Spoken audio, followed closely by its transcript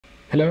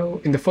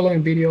Hello, in the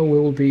following video we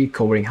will be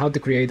covering how to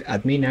create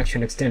admin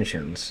action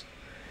extensions.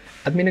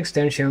 Admin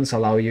extensions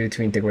allow you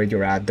to integrate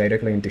your app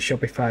directly into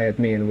Shopify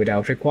admin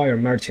without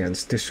requiring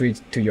merchants to switch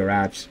to your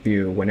app's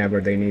view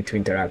whenever they need to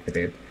interact with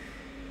it.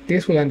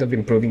 This will end up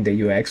improving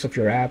the UX of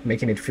your app,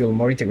 making it feel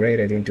more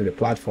integrated into the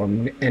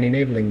platform and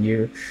enabling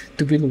you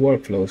to build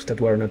workflows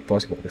that were not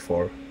possible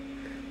before.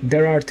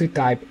 There are two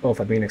types of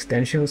admin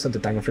extensions at the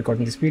time of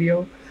recording this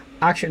video: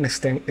 action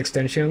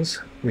extensions,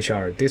 which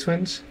are these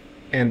ones,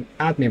 and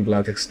admin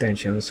block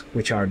extensions,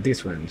 which are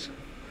these ones.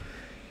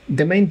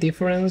 The main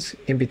difference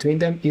in between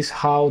them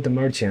is how the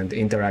merchant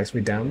interacts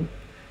with them.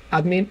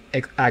 Admin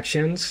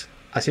actions,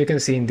 as you can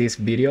see in this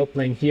video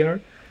playing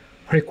here,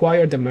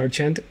 require the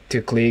merchant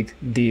to click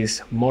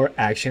this More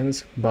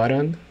Actions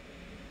button,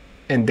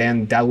 and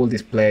then that will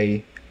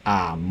display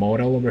a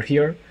modal over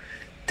here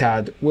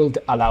that will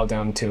allow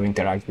them to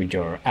interact with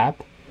your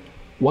app.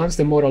 Once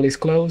the modal is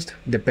closed,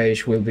 the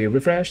page will be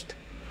refreshed,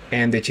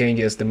 and the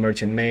changes the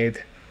merchant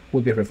made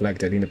will be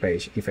reflected in the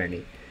page, if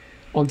any.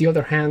 On the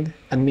other hand,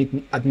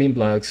 admin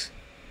blocks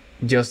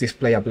just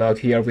display a block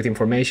here with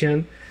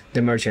information.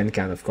 The merchant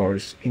can, of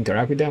course,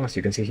 interact with them. As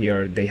you can see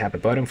here, they have a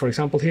button, for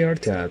example, here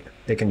that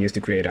they can use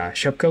to create a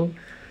shopcode.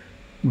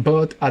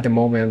 But at the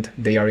moment,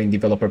 they are in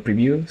developer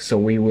preview, so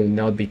we will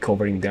not be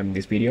covering them in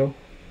this video.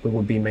 We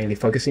will be mainly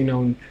focusing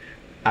on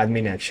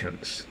admin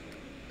actions.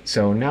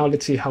 So now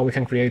let's see how we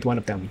can create one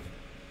of them.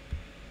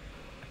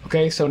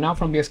 Okay, so now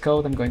from VS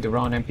Code, I'm going to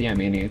run npm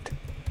init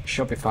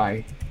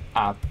Shopify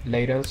app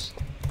latest.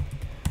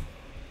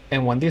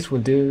 And what this will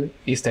do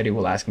is that it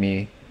will ask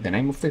me the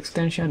name of the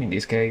extension, in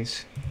this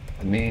case,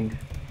 admin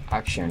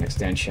action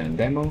extension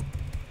demo.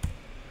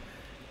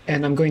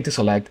 And I'm going to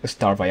select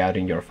start by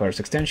adding your first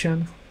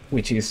extension,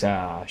 which is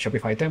a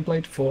Shopify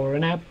template for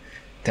an app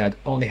that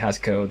only has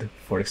code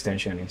for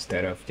extension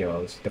instead of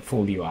just the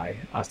full UI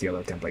as the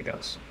other template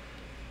does.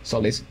 So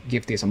let's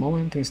give this a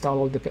moment to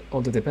install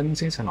all the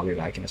dependencies, and I'll be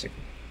back in a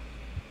second.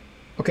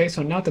 Okay,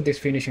 so now that this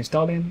finished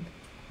installing,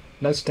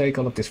 let's take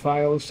all of these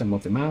files and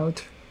move them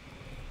out.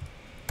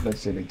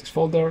 Let's delete this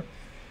folder,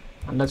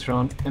 and let's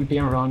run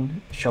npm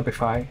run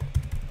Shopify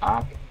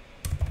app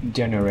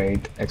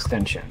generate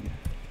extension.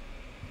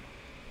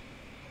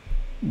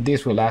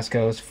 This will ask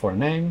us for a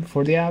name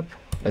for the app.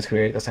 Let's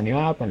create it as a new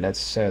app, and let's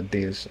set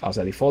this as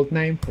a default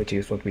name, which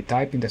is what we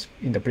typed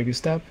in the previous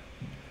step.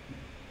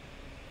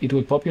 It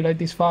will populate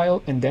this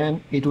file, and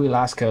then it will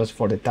ask us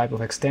for the type of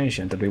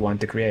extension that we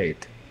want to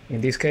create. In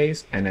this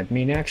case, an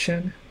admin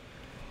action.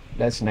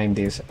 Let's name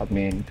this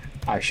admin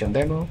action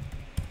demo.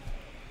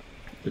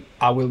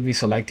 I will be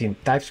selecting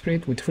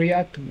TypeScript with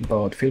React,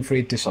 but feel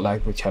free to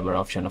select whichever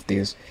option of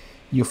this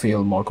you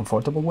feel more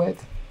comfortable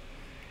with.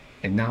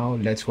 And now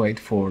let's wait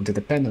for the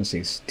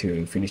dependencies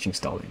to finish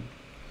installing.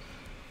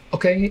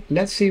 Okay,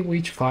 let's see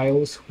which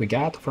files we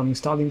got from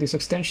installing this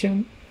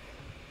extension.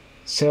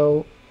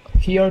 So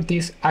here,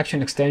 this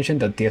action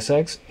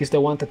extension.tsx is the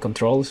one that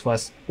controls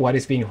what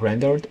is being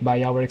rendered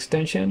by our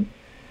extension.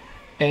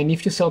 And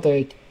if you saw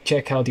the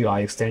Checkout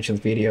UI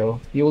extensions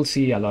video, you will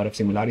see a lot of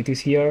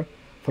similarities here.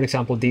 For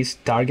example, this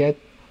target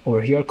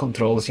over here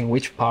controls in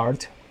which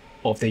part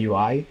of the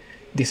UI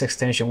this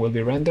extension will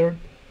be rendered.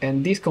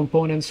 And these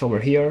components over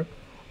here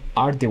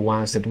are the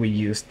ones that we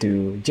use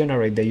to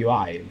generate the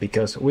UI,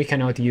 because we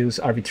cannot use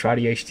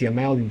arbitrary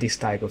HTML in this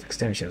type of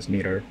extensions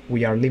neither.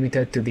 We are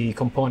limited to the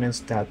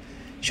components that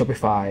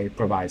Shopify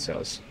provides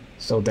us,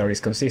 so there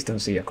is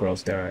consistency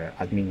across the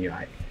admin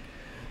UI.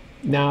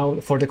 Now,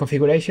 for the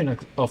configuration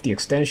of the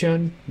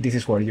extension, this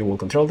is where you will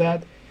control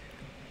that.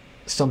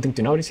 Something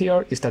to notice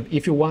here is that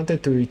if you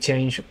wanted to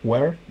change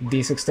where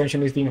this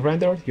extension is being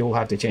rendered, you will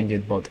have to change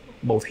it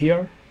both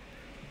here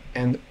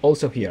and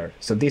also here.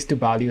 So these two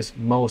values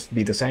must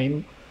be the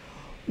same.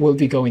 We'll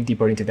be going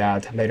deeper into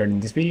that later in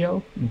this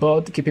video,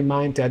 but keep in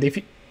mind that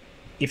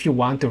if you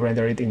want to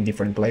render it in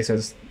different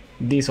places,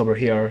 this over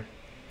here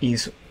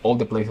is all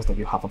the places that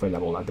you have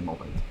available at the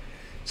moment.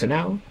 So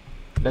now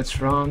let's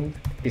run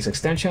this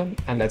extension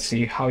and let's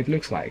see how it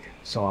looks like.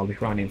 So I'll be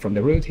running from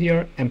the root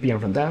here,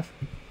 npm run dev.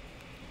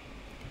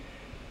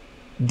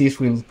 This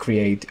will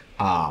create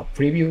a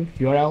preview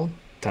URL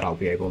that I'll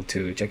be able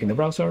to check in the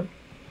browser.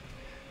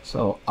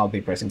 So I'll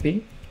be pressing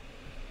P.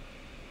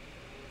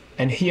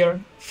 And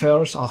here,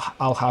 first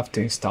I'll have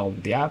to install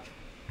the app.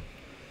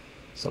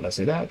 So let's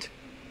do that.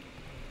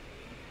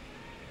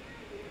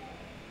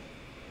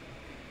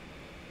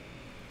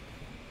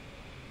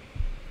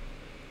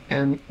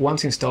 And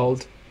once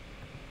installed,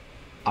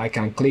 I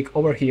can click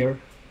over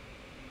here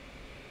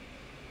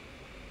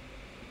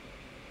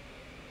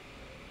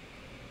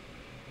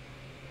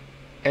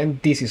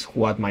and this is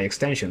what my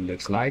extension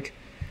looks like.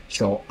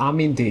 So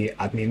I'm in the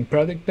admin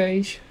product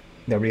page.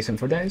 The reason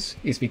for this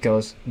is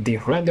because the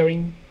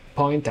rendering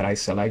point that I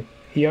select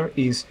here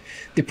is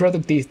the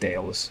product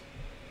details,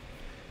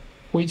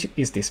 which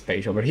is this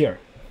page over here.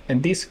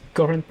 And this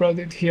current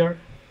product here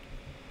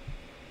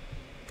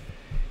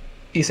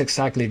is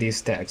exactly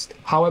this text.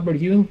 However,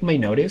 you may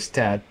notice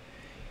that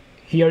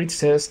here it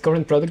says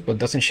current product but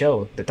doesn't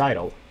show the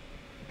title.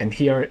 And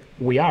here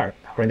we are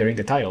rendering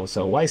the title.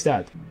 So why is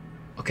that?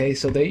 Okay,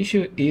 so the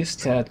issue is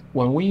that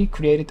when we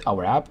created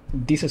our app,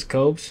 this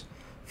scopes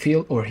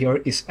field over here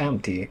is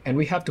empty, and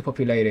we have to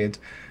populate it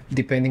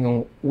depending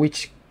on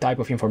which type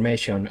of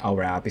information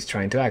our app is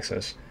trying to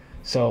access.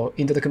 So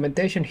in the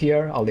documentation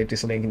here, I'll leave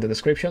this link in the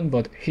description,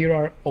 but here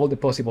are all the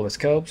possible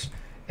scopes.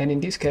 And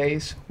in this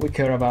case, we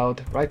care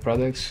about write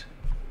products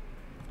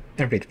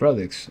and read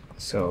products.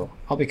 So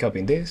I'll be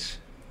copying this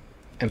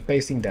and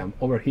pasting them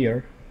over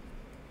here.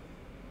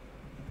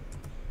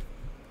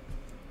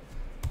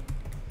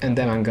 And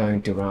then I'm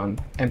going to run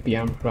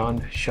npm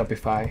run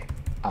Shopify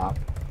app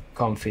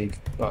config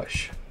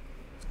push.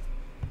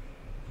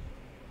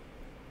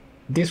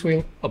 This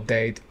will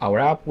update our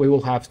app. We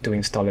will have to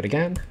install it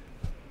again.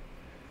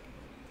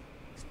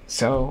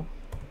 So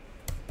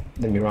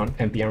let me run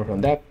npm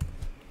run dev.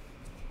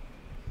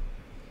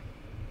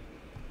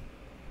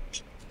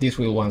 This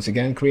will once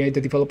again create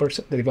the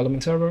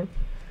development server.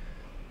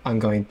 I'm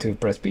going to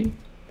press P.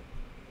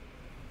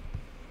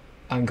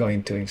 I'm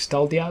going to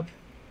install the app.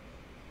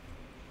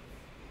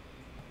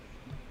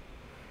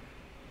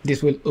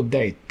 This will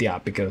update the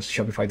app because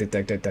Shopify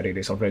detected that it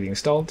is already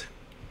installed.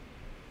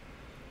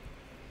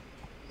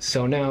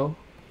 So now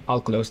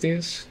I'll close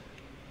this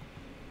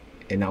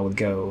and I will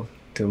go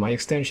to my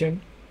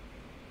extension.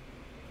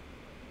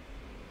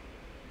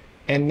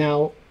 And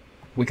now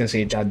we can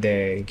see that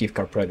the gift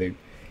card product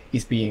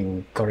is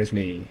being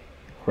correctly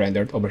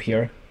rendered over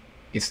here,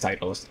 its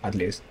titles at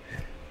least.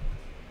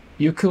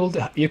 You could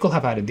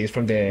have added this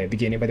from the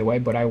beginning, by the way,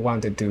 but I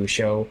wanted to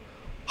show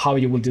how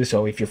you will do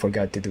so if you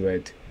forgot to do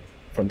it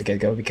from the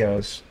get-go,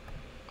 because...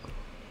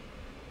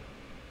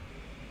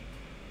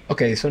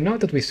 Okay, so now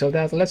that we saw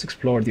that, let's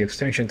explore the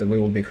extension that we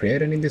will be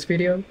creating in this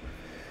video.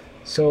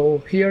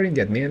 So here in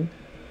the admin,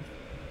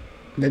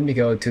 let me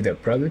go to the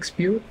products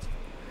view,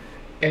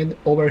 and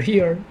over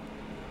here,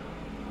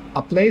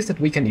 a place that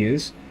we can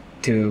use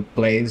to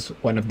place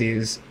one of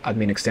these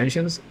admin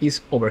extensions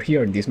is over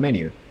here in this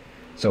menu.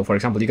 So for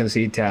example, you can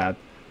see that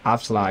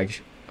apps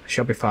like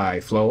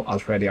Shopify Flow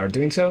already are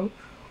doing so.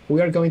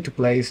 We are going to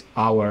place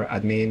our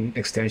admin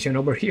extension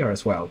over here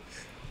as well.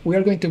 We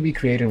are going to be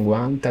creating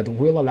one that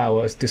will allow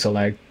us to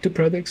select two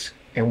products,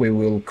 and we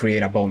will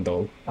create a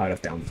bundle out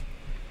of them.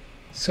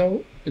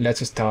 So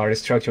let's start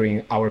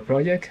structuring our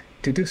project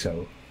to do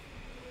so.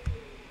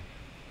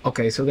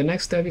 Okay, so the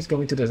next step is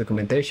going to the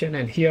documentation,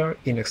 and here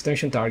in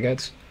extension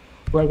targets,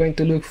 we're going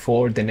to look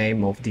for the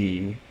name of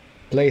the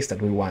place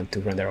that we want to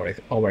render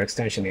our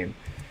extension in.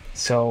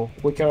 So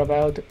we care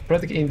about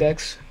product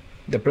index.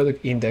 The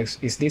product index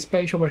is this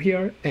page over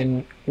here,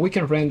 and we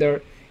can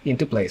render in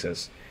two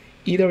places,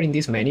 either in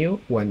this menu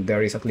when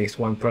there is at least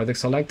one product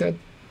selected,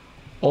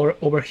 or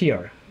over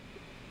here.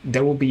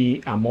 There will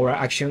be a more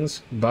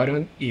actions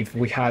button if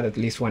we had at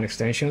least one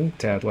extension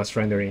that was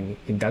rendering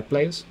in that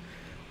place.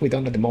 We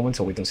don't at the moment,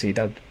 so we don't see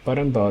that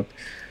button, but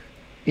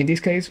in this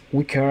case,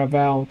 we care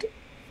about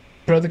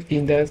product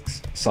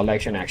index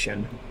selection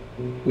action,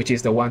 which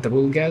is the one that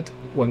we'll get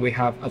when we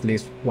have at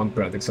least one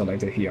product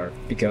selected here.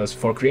 Because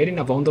for creating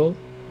a bundle,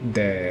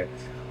 the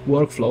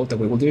workflow that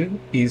we will do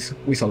is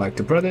we select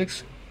two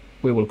products,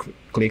 we will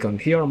click on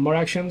here on more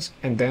actions,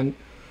 and then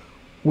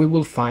we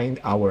will find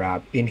our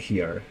app in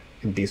here.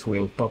 And this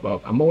will pop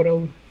up a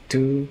modal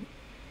to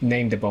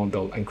name the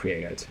bundle and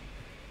create it.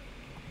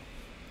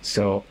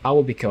 So I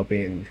will be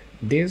copying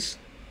this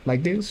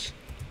like this,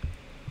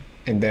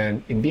 and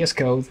then in VS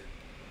Code,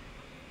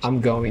 I'm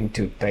going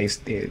to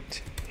paste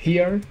it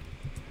here,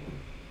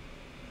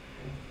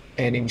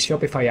 and in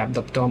Shopify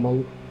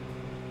app.toml,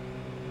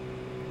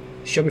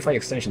 Shopify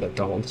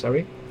extension.toml,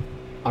 sorry,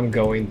 I'm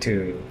going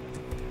to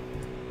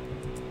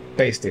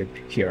paste it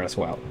here as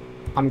well.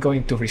 I'm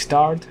going to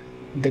restart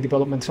the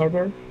development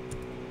server.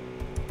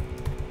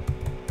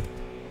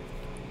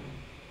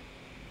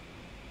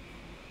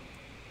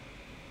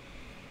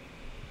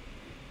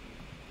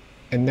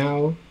 And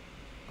now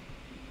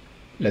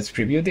let's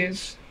preview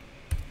this.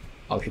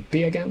 I'll hit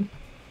P again.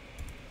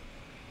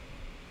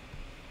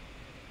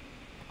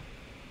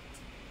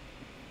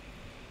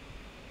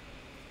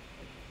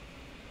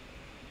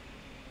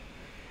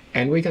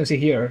 And we can see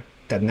here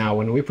that now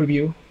when we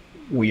preview,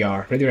 we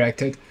are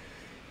redirected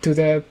to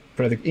the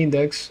product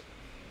index.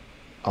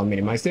 I'll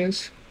minimize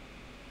this.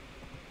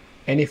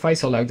 And if I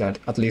select that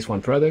at least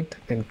one product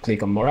and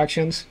click on more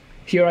actions,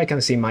 here I can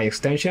see my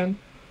extension.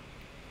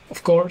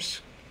 Of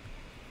course,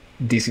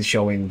 this is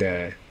showing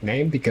the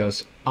name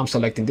because I'm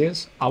selecting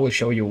this. I will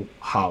show you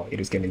how it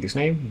is getting this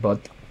name,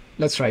 but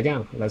let's try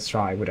again. Let's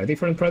try with a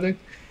different product.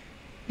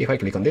 If I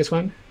click on this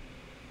one,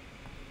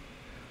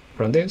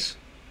 from this,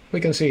 we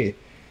can see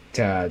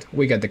that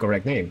we get the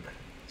correct name.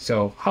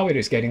 So how it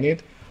is getting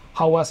it?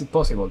 How was it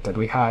possible that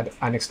we had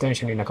an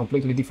extension in a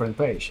completely different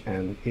page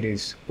and it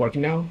is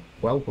working now?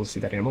 Well, we'll see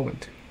that in a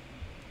moment.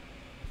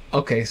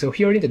 Okay, so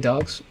here in the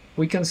docs,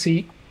 we can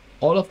see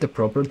all of the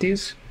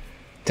properties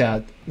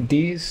that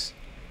this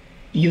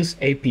use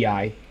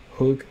API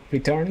hook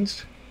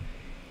returns.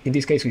 In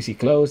this case, we see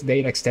close,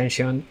 data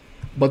extension,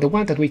 but the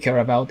one that we care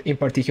about in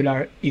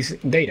particular is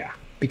data.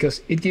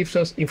 because it gives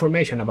us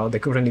information about the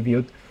currently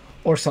viewed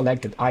or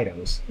selected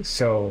items.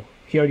 So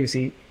here you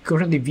see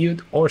currently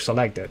viewed or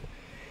selected.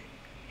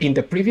 In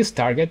the previous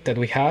target that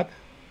we had,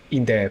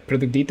 in the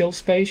product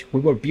details page, we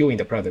were viewing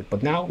the product,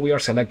 but now we are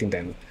selecting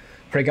them.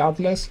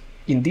 Regardless,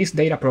 in this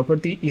data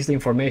property is the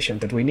information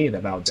that we need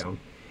about them.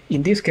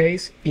 In this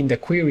case, in the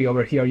query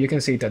over here, you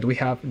can see that we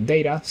have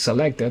data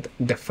selected,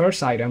 the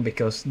first item,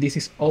 because this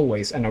is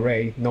always an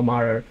array, no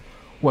matter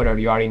whether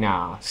you are in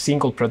a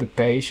single product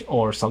page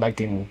or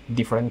selecting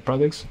different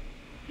products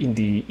in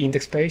the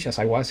index page, as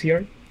I was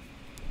here.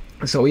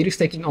 So it is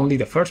taking only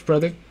the first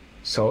product.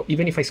 So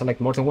even if I select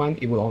more than one,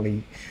 it will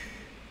only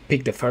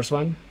pick the first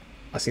one,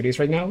 as it is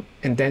right now,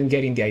 and then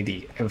getting the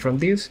ID. And from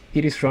this,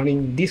 it is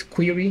running this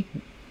query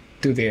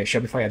to the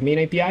Shopify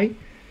Admin API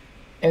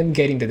and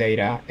getting the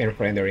data and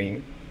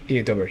rendering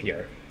it over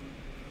here.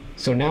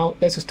 So now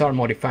let's start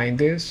modifying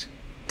this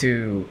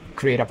to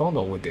create a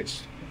bundle with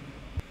this.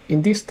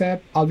 In this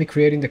step, I'll be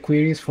creating the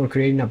queries for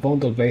creating a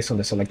bundle based on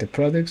the selected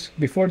products.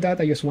 Before that,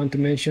 I just want to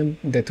mention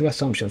the two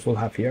assumptions we'll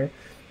have here.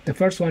 The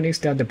first one is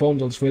that the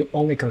bundles will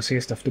only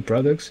consist of 2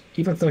 products.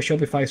 Even though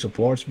Shopify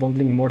supports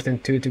bundling more than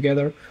 2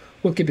 together,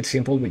 we'll keep it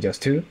simple with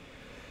just 2.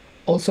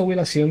 Also, we'll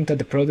assume that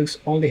the products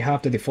only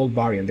have the default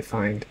variant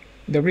defined.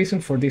 The reason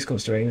for these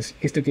constraints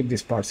is to keep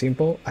this part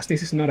simple, as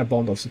this is not a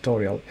bundles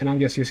tutorial, and I'm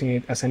just using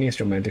it as an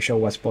instrument to show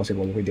what's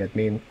possible with the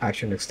admin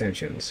action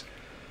extensions.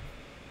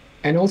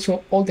 And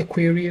also, all the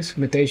queries,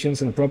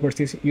 mutations, and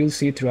properties you'll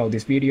see throughout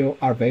this video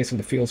are based on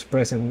the fields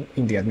present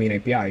in the admin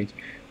API,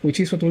 which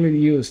is what we will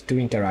use to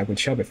interact with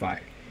Shopify.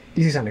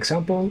 This is an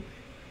example.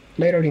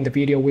 Later in the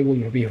video, we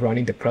will be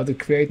running the product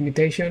create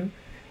mutation,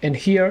 and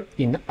here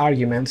in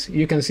arguments,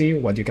 you can see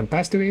what you can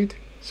pass to it.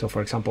 So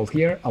for example,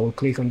 here, I will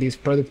click on this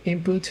product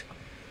input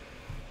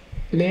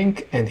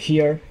link, and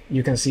here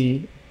you can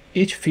see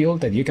each field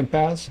that you can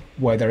pass,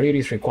 whether it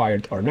is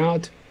required or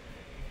not,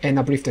 and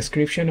a brief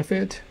description of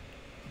it.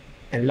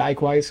 And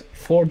likewise,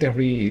 for the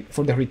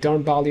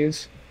return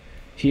values,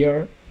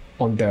 here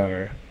on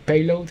the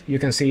payload, you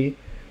can see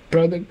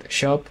product,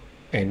 shop,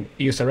 and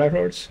user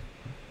errors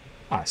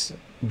as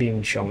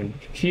being shown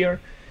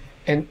here.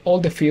 And all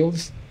the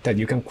fields that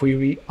you can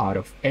query out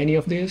of any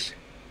of these,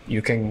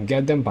 you can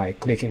get them by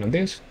clicking on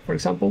this, for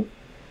example.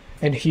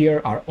 And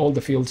here are all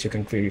the fields you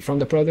can query from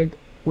the product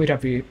with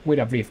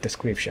a brief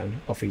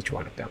description of each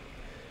one of them.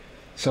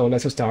 So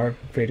let's start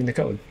creating the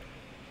code.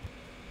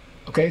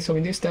 Okay, so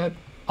in this step,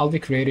 I'll be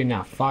creating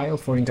a file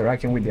for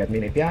interacting with the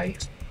admin API.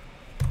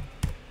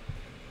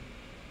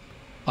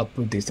 I'll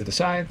put this to the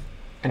side,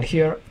 and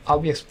here I'll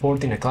be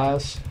exporting a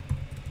class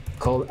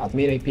called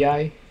admin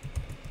API.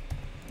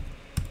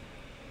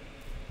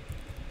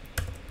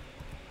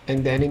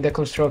 And then in the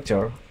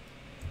constructor,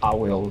 I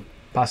will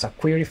pass a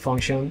query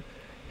function,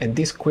 and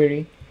this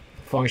query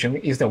function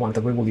is the one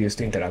that we will use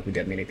to interact with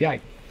the admin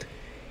API.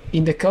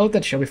 In the code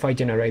that Shopify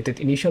generated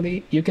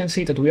initially, you can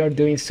see that we are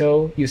doing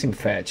so using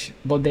fetch,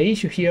 but the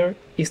issue here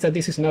is that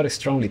this is not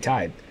strongly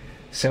typed.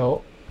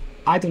 So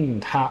I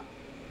don't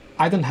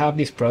have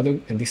this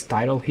product and this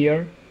title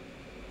here.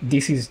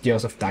 This is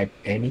just of type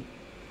any,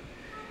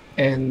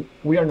 and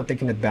we are not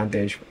taking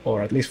advantage,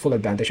 or at least full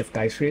advantage, of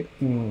TypeScript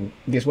in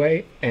this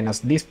way. And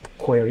as these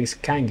queries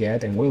can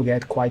get and will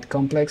get quite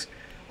complex,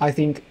 I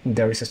think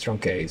there is a strong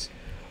case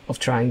of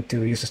trying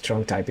to use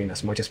strong typing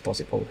as much as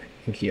possible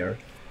in here.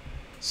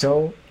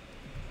 So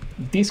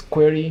this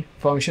query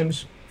function,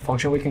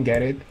 we can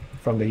get it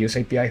from the use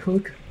API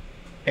hook,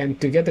 and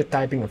to get the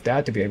typing of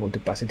that, to be able to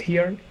pass it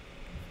here,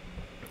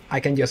 I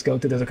can just go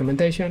to the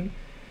documentation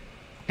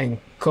and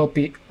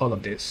copy all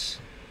of this.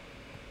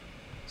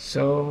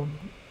 So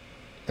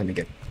let me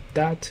get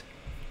that,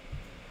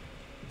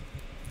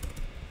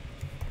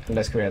 and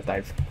let's create a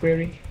type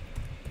query.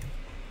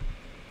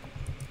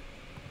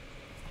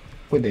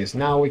 With this,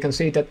 now we can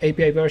see that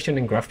API version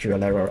and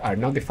GraphQL error are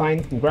not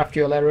defined. In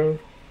GraphQL error,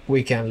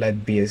 we can let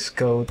VS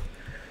Code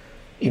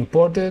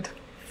imported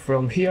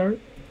from here,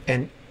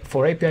 and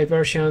for API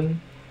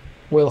version,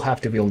 we'll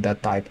have to build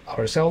that type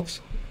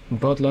ourselves.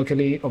 But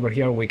luckily, over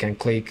here, we can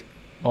click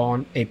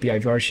on API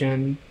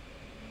version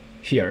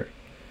here,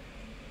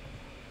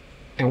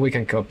 and we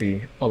can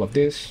copy all of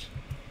this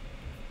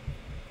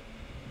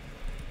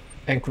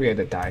and create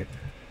the type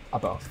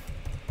above.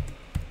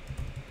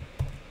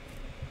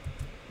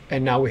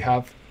 And now we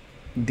have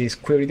this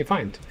query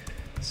defined.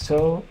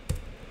 So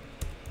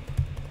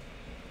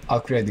I'll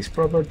create this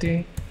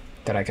property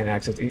that I can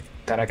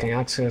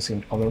access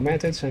in other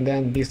methods, and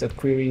then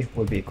this.query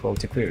will be equal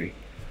to query.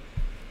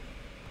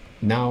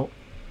 Now,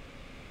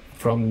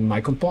 from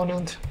my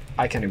component,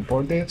 I can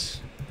import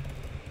this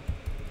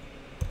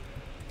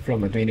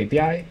from admin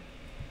API,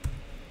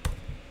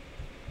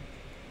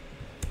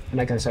 and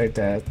I can say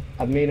that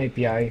admin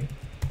API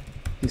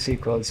is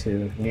equal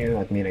to new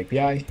admin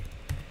API,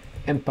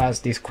 and pass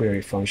this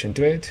query function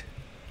to it.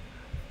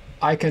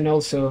 I can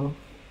also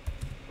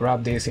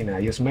wrap this in a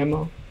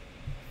useMemo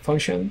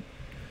function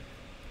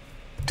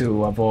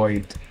to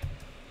avoid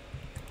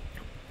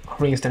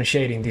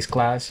reinstantiating this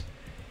class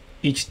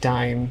each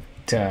time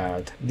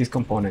that this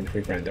component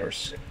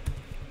re-renders.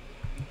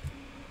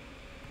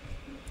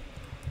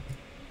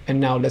 And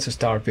now let's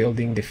start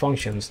building the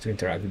functions to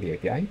interact with the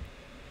API.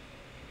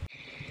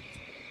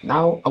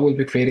 Now I will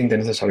be creating the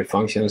necessary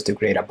functions to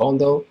create a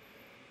bundle.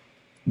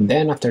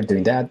 Then after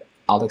doing that,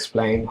 I'll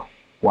explain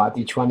what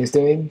each one is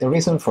doing. The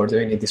reason for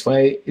doing it this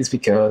way is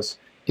because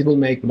it will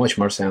make much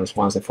more sense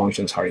once the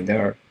functions are in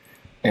there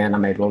and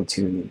I'm able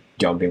to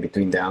jump in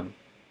between them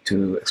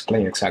to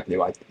explain exactly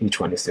what each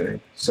one is doing.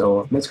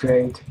 So let's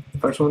create the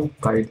first one,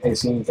 private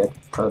async get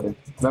product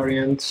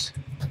variants.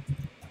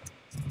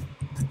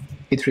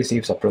 It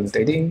receives a product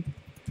ID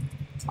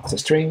as a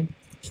string.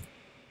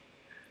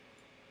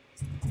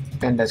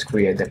 And let's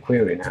create the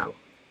query now.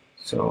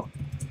 So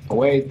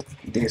await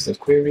this is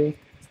query.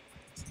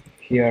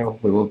 Here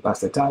we will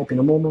pass the type in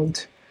a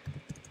moment.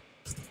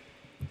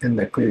 And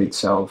the query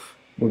itself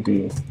will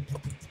be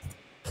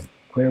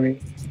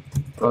query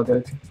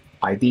product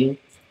ID.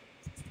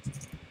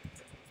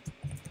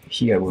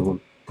 Here we will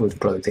put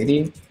product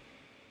ID.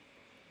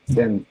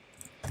 Then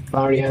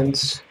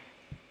variants,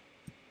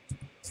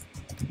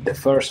 the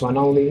first one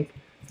only.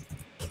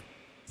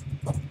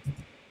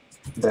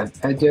 Then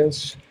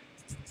edges,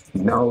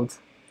 node,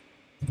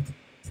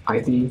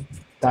 ID,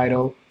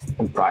 title,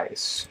 and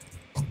price.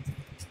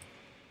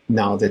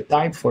 Now the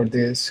type for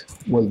this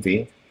will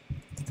be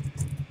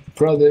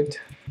product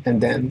and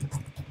then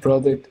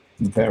product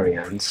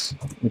variants,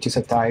 which is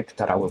a type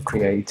that I will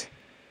create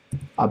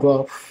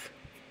above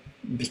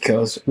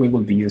because we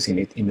will be using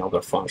it in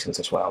other functions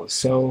as well.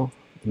 So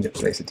I'm going to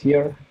place it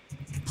here.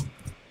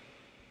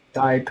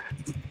 Type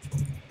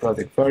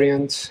product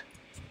variants.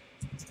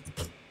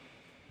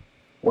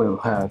 We'll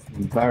have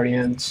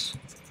variants,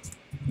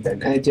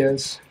 then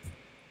edges,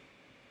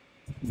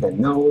 then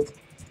node,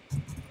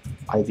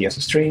 ID as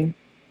a string,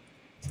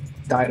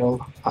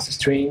 title as a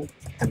string,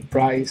 and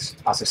price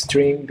as a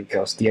string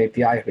because the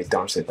API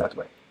returns it that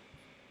way.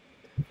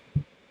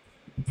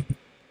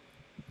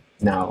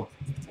 Now,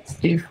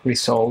 if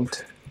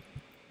result,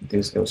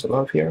 this goes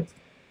above here,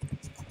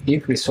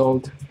 if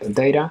result the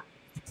data,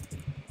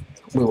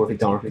 we will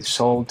return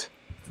result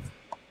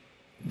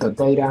the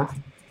data,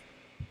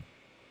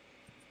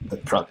 the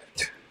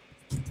product.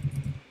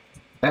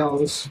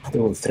 Else, we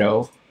will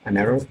throw an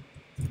error.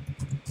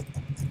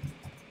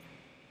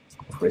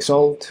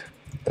 Result,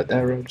 the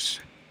errors,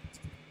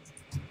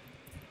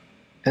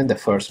 and the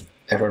first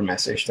error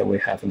message that we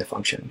have in the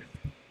function.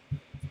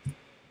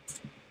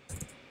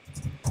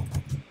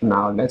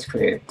 Now let's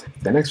create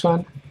the next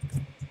one.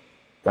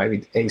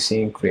 Private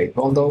async create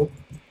bundle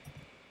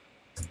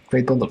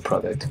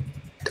product.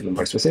 To be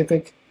more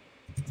specific,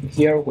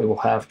 here we will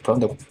have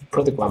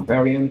product one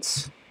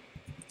variants.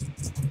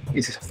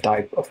 This is a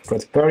type of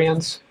product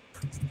variants.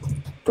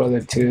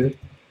 Product two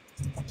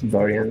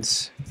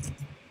variants.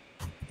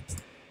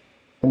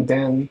 And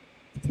then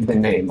the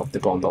name of the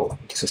bundle,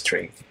 which is a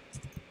string.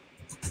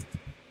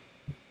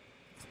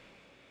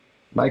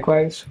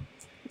 Likewise,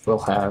 we'll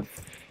have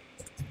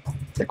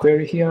the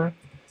query here.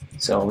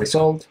 So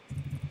result,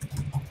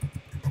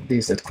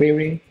 this is the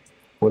query.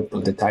 We'll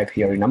put the type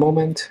here in a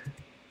moment.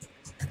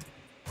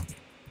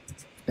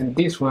 And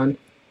this one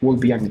will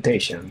be a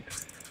mutation.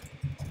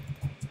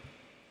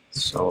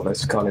 So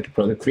let's call it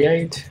product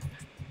create.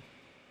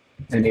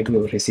 And it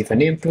will receive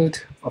an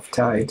input of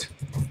type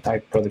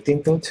product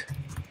input.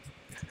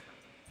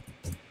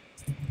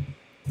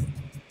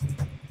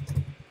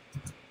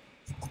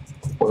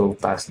 We'll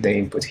pass the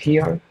input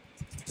here.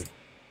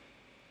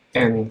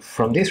 And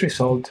from this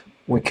result,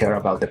 we care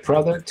about the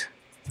product,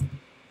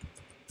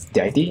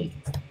 the ID,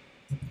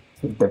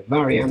 the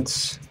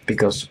variants,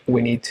 because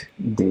we need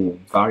the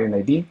variant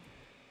ID.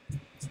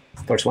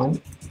 First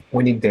one,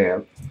 we need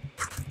the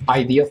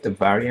ID of the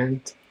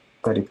variant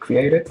that it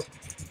created.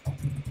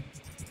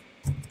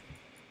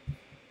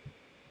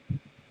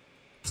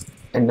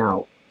 And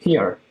now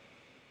here,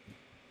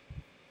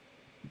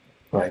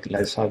 right,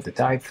 let's have the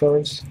type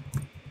first.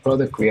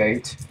 Product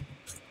create.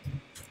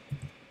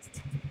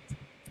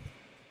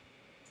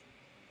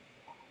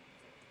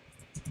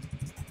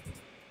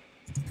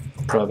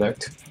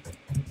 Product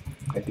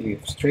ID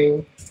of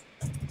string,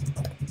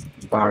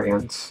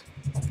 variants,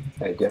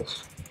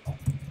 edges,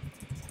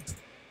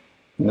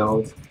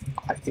 node,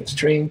 ID of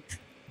string,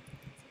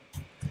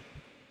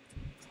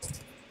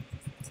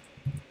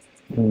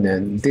 and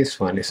then this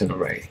one is an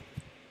array.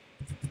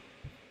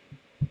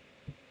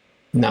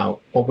 Now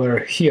over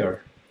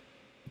here,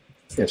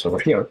 yes, over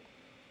here,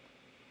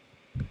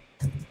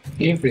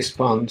 if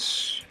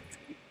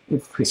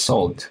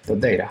result the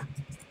data,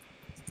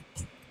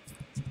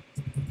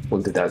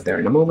 we'll do that there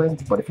in a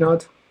moment, but if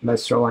not,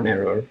 let's throw an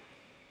error.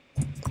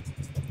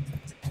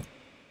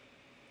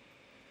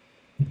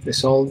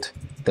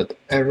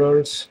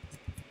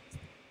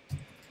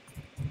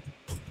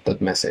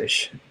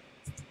 Result.errors.message.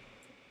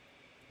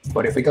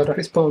 But if we got a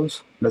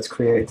response, let's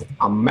create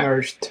a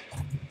merged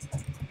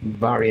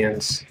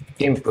variance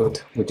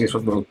input, which is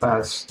what we'll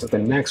pass to the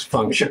next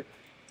function.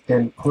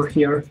 And over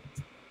here,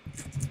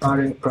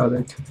 parent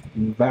product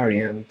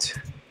variant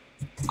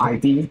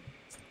ID.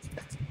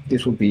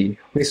 This will be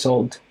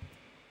result,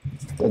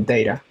 the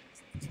data,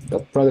 the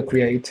product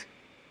create,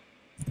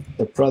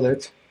 the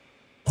product,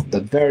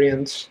 dot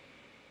variance,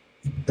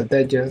 dot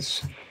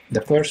edges,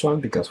 the first one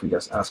because we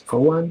just asked for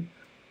one,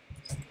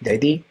 the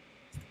ID,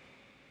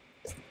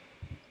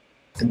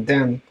 and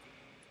then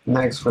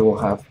next we will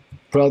have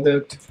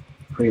product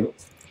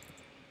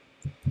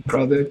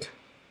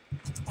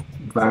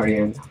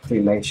variant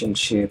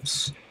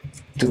relationships.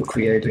 To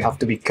create, we have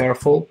to be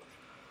careful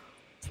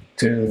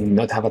to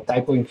not have a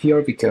typo in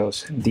here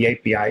because the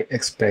API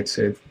expects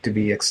it to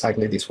be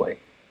exactly this way.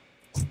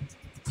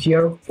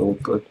 Here we'll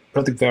put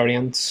product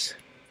variants,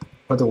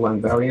 product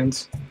one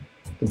variants,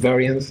 the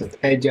variants, the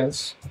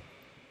edges,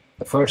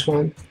 the first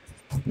one,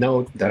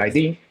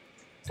 node.id,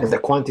 and the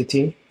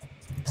quantity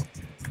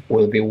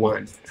will be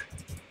 1.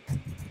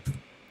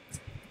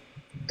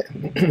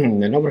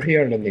 And over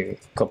here, let me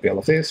copy all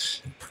of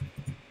this,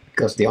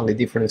 because the only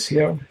difference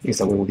here is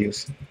that we will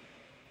use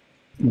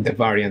the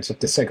variance of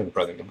the second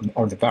product,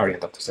 or the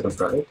variant of the second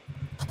product.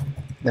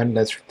 Then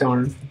let's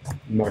return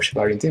merge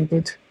variant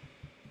input.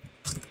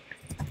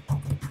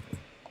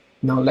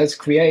 Now let's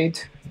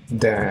create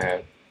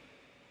the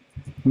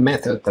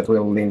method that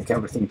will link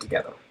everything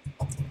together.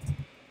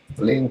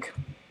 Link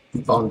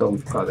bundle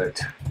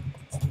product.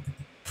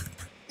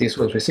 This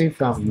will receive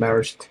from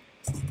merged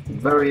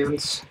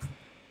variants.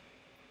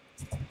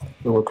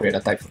 We will create a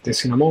type of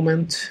this in a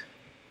moment.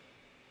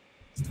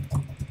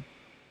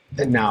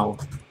 And now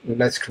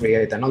let's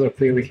create another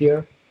query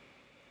here.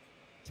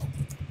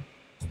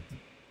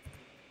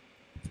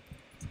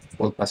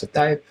 We'll pass a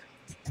type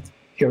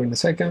here in a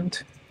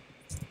second.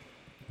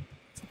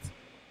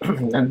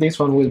 And this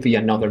one will be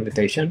another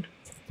mutation.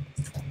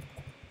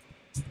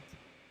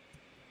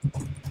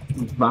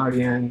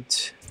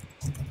 Variant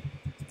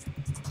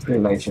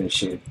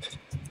relationship.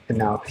 And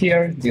now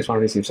here, this one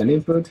receives an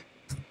input,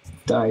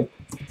 type,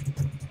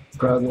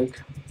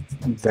 product,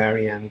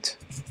 variant,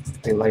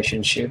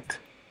 relationship,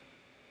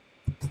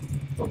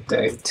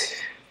 update,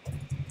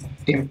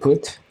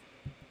 input.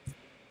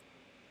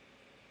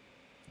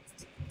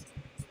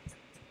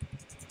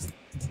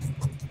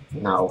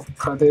 Now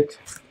product,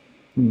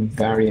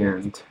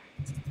 variant,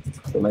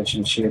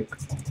 relationship,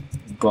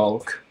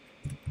 bulk,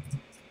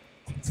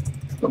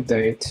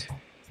 update.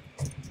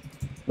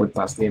 We'll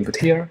pass the input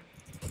here.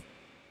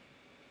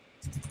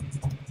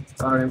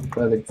 Parent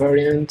product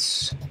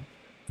variants.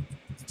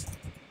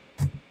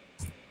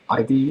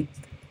 ID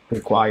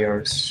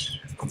requires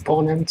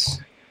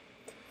components.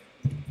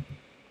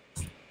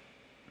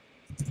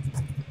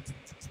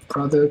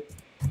 Product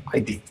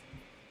ID.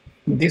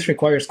 This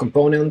requires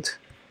component.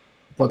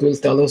 What will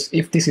tell us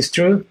if this is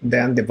true,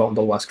 then the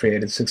bundle was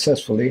created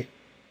successfully.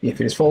 If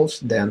it is false,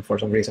 then for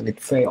some reason it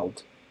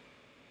failed.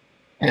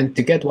 And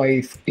to get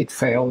why it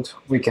failed,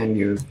 we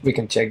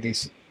can check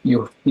this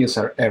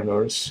user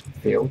errors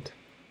field.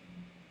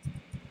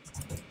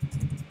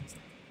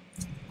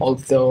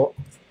 Although,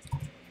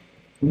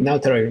 now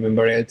that I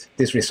remember it,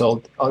 this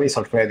result is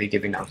already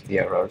giving us the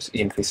errors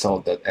in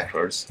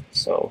result.errors.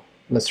 So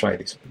let's try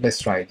this. Let's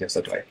try it just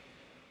that way.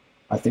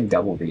 I think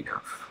that will be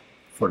enough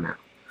for now.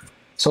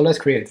 So let's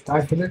create a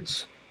type for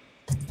this.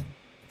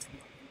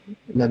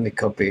 Let me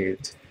copy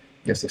it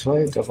just this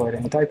way to avoid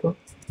any typo.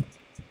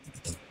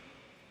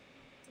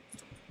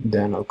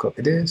 Then I'll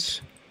copy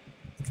this.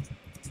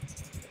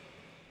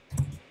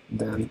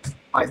 Then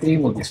ID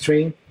will be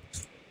string.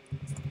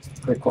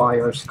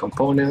 Requires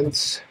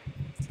components.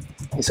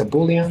 Is a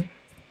boolean.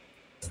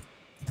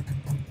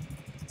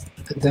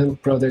 And then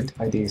product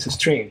ID is a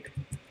string.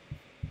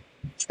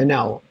 And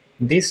now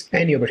this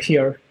any over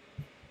here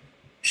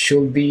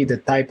should be the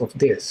type of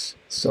this.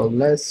 So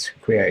let's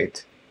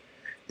create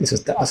this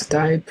as a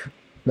type.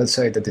 Let's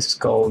say that this is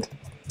called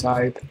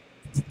type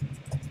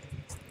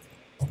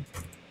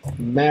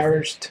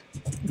merged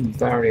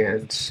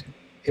variant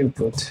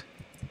input.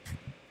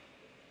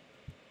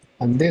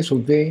 And this will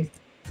be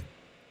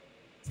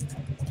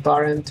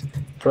parent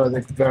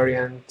product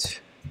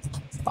variant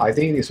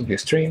ID. This will be a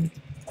string.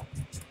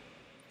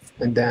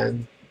 And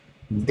then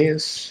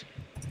this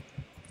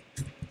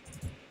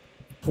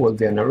will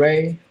be an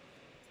array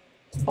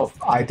of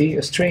ID,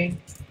 a string,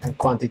 and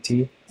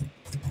quantity,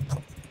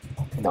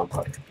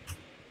 non-product.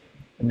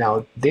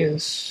 Now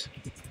this,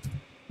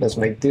 let's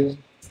make this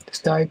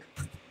type.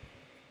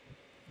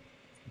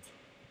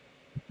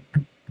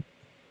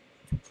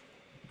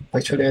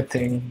 Actually, I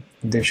think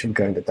this should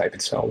go in the type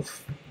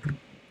itself.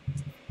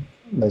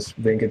 Let's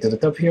bring it to the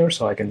top here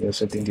so I can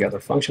use it in the other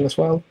function as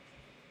well.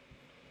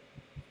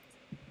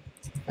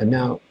 And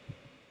now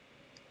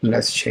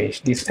let's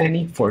change this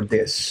any for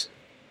this.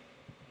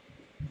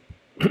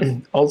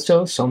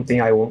 Also,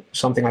 something I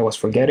was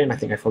forgetting, I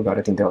think I forgot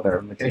it in the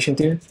other mutation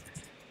too,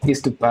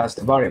 is to pass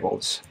the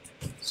variables.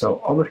 So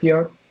over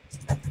here,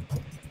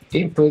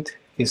 input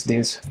is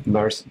this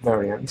merged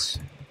variance.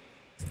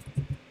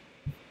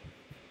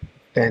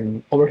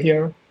 And over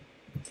here,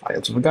 I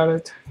also forgot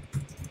it,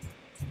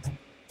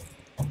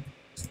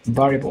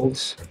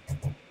 variables,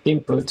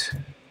 input,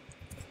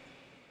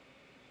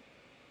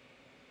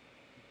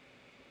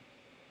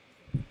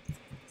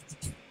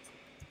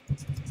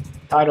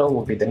 title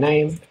will be the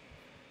name.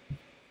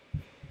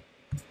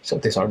 So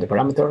these are the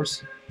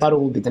parameters. That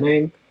will be the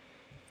name,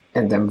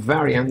 and then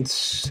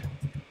variants.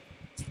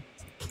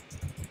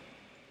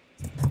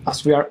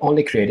 As we are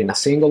only creating a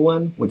single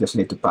one, we just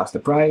need to pass the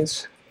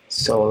price.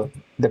 So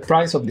the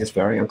price of this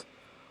variant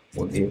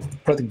will be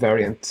product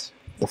variant,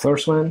 the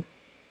first one.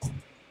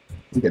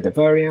 We get the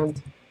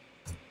variant.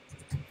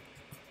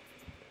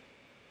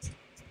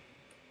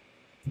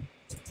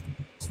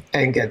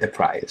 And get the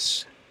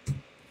price.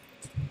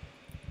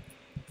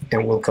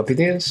 And we'll copy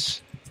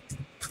this.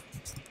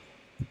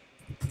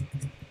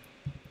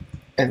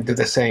 And do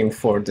the same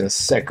for the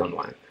second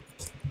one.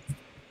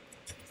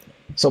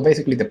 So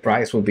basically the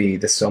price will be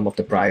the sum of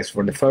the price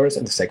for the first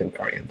and the second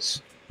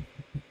variants.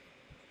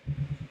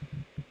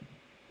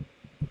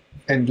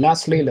 And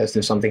lastly, let's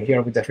do something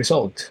here with the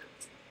result.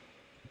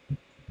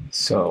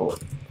 So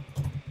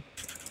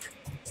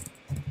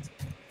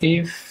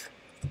if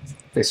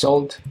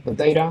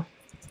result.data,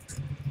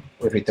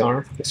 we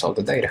return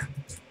result.data.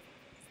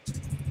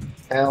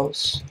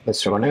 Else,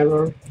 let's throw an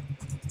error.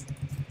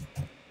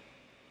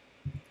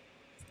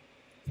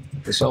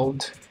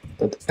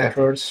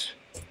 Result.errors.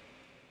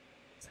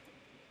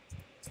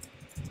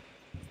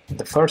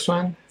 The first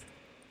one,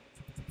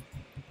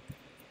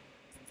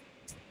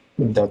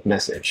 dot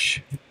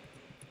message.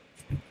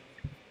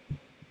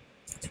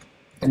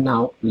 And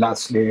now,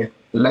 lastly,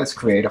 let's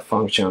create a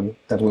function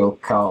that will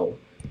call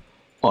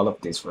all of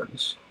these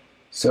ones.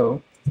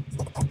 So,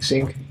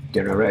 sync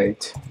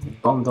generate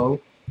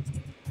bundle.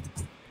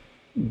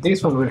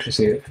 This one will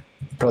receive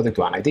product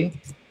one ID,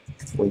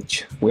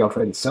 which we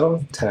already saw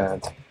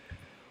that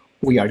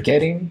we are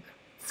getting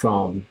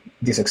from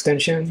this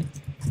extension,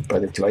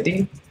 product 2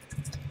 ID,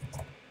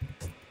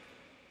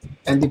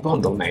 and the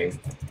bundle name.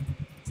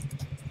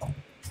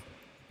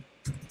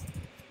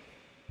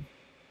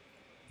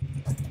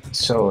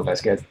 So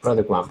let's get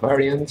product one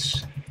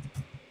variants.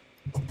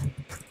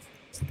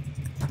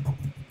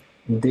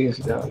 This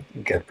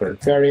get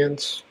product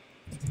variants,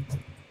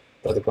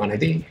 product one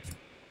ID.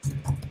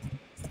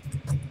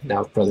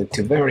 Now product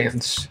two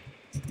variants.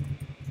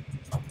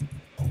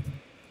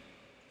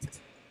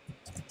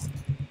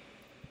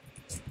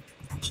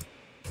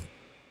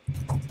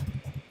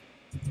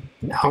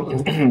 Now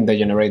the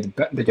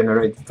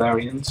generate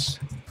variants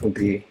will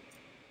be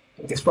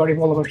this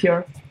variable over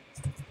here.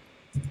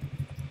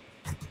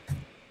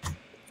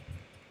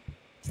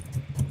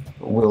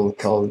 We'll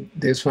call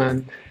this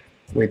one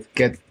with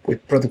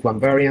product one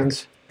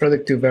variants,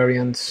 product two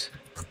variants,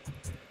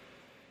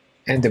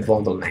 and the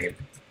bundle name.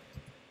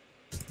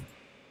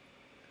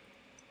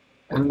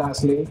 And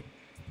lastly,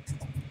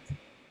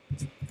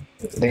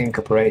 link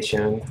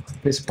operation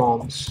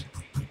response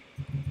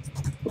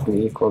will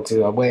be equal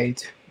to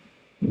await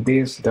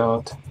this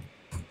dot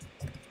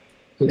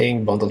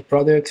link bundled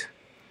product,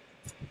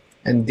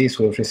 and this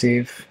will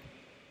receive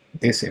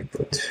this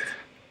input.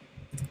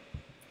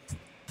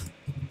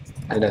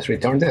 And let's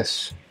return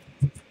this.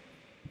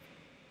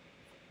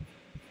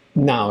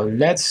 Now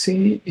let's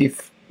see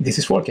if this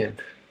is working.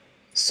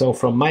 So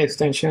from my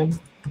extension,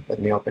 let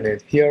me open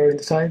it here in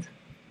the side.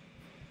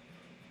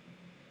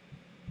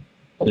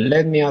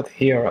 Let me add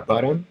here a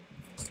button.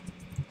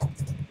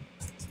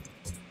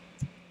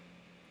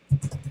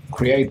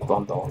 Create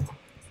bundle.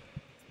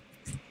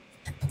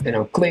 And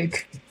I'll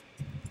click.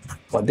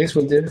 What this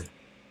will do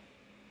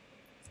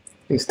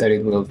is that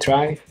it will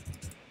try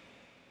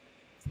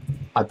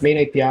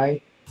admin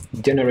API,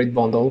 generate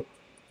bundle,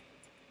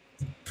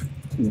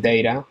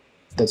 data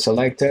that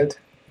selected,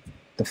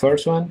 the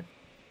first one,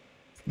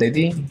 the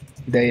ID,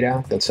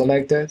 data that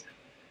selected,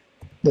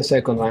 the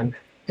second one,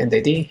 and the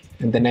ID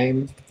and the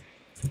name,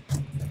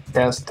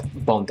 test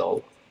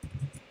bundle.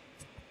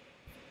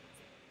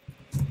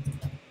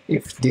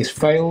 If this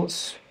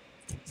fails,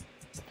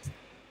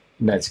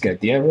 let's get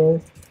the error.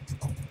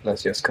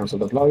 Let's just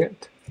console.log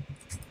it.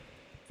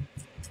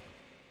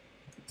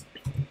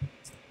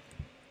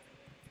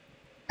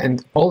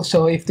 And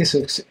also, if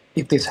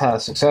this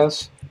has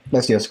success,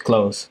 let's just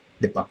close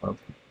the pop-up.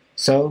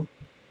 So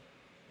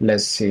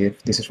let's see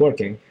if this is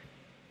working.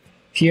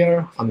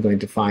 Here, I'm going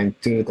to find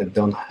two that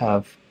don't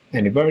have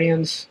any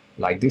variants,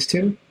 like these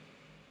two.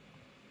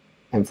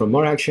 And for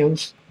more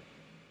actions,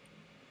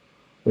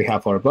 we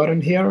have our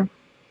button here.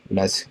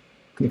 Let's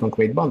click on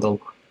Create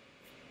Bundle.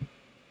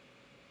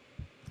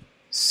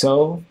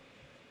 So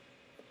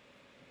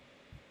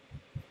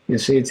you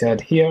see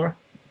that here,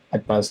 I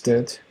passed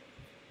it.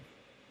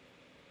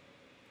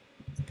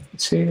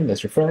 Let's see,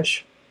 let's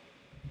refresh.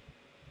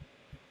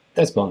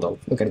 That's bundle,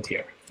 look at it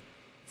here.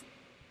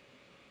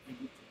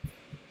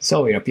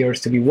 So it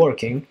appears to be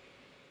working.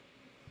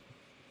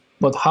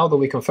 But how do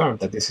we confirm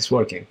that this is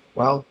working?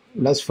 Well,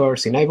 let's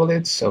first enable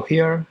it. So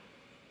here,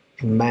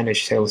 in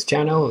Manage Sales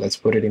Channel, let's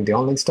put it in the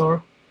online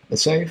store.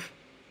 Let's save.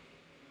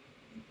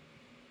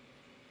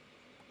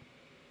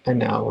 And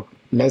now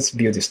let's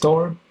view the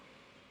store.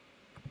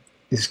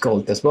 This is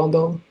called Test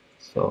Bundle.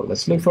 So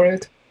let's look for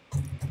it.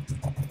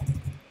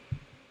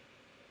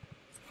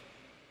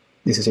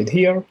 This is it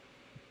here.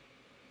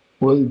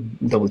 We'll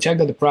double check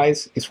that the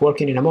price is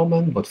working in a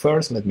moment, but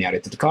first let me add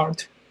it to the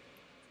cart.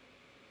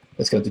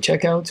 Let's go to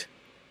checkout.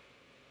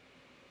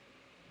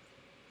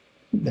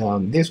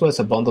 This was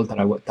a bundle that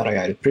I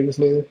added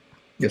previously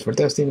just for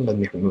testing. Let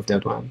me remove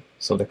that one.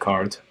 So the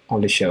card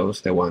only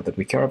shows the one that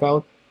we care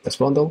about, this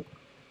bundle.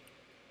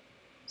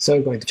 So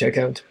going to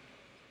checkout,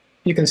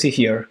 you can see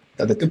here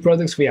that the two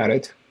products we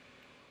added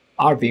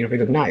are being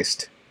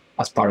recognized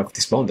as part of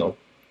this bundle.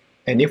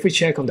 And if we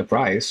check on the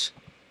price,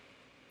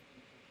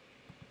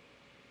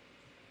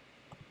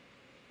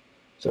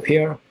 so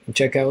here in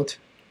checkout,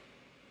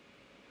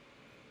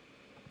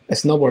 a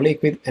snowboard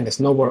liquid and a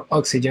snowboard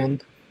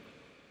oxygen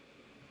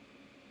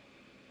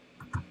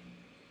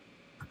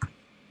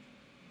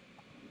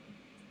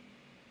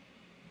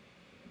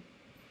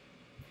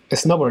a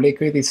snowboard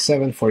liquid is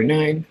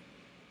 $7.49,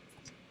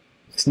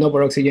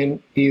 snowboard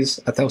oxygen is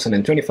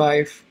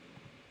 $1,025.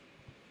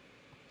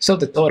 So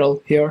the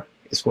total here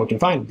is working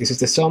fine. This is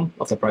the sum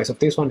of the price of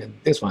this one and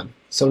this one.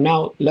 So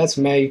now let's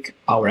make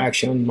our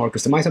action more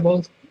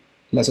customizable.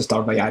 Let's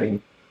start by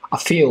adding a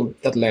field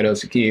that let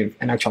us give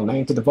an actual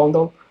name to the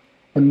bundle,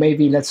 and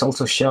maybe let's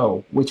also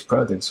show which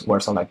products were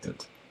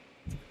selected.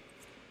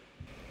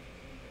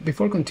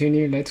 Before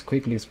continuing, let's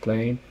quickly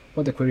explain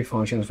what the query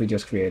functions we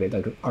just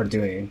created are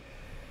doing.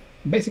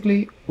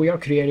 Basically, we are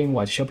creating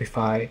what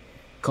Shopify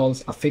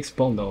calls a fixed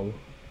bundle,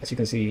 as you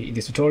can see in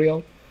this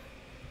tutorial,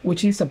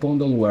 which is a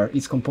bundle where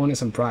its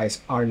components and price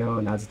are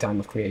known at the time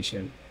of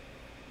creation.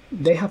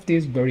 They have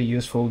this very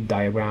useful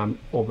diagram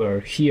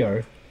over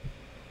here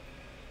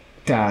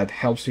that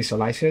helps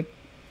visualize it.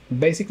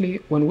 Basically,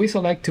 when we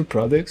select two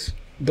products,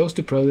 those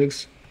two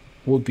products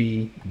will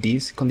be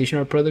this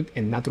conditioner product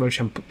and natural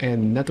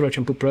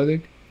shampoo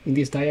product in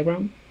this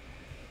diagram.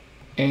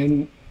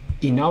 And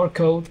in our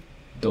code,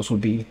 those will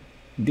be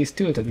these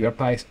two that we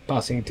are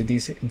passing to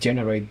this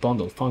generate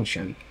bundle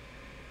function.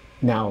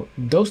 Now,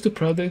 those two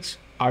products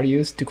are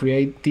used to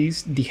create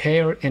the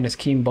hair and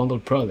skin bundle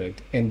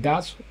product, and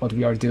that's what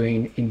we are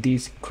doing in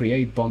this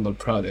create bundle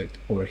product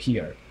over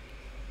here.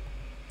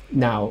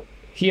 Now,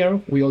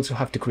 here we also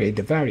have to create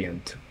the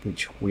variant,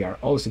 which we are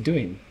also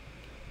doing.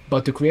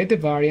 But to create the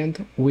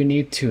variant, we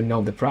need to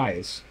know the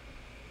price.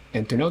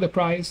 And to know the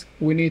price,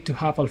 we need to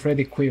have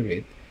already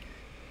queried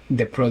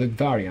the product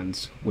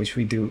variants, which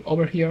we do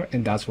over here,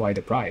 and that's why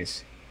the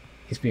price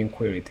is being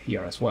queried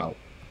here as well.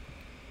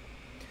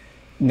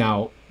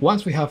 Now,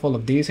 once we have all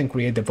of this and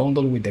create the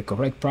bundle with the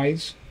correct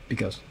price,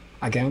 because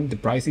again, the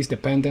price is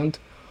dependent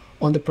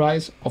on the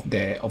price of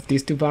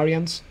these two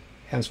variants,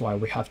 hence why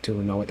we have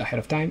to know it ahead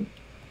of time,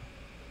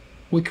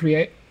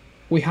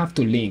 we have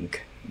to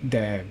link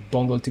the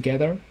bundle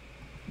together,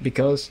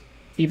 because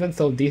even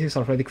though this is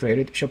already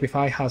created,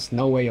 Shopify has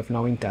no way of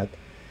knowing that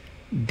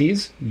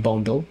this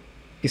bundle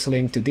is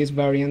linked to this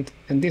variant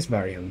and this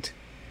variant.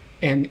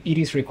 And it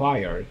is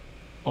required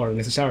or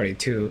necessary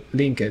to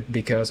link it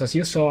because, as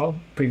you saw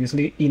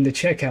previously in the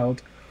checkout,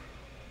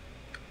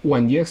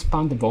 when you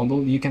expand the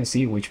bundle, you can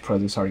see which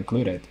products are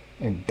included.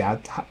 And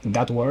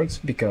that works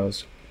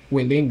because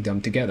we link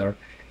them together.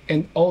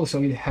 And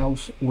also it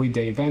helps with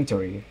the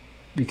inventory,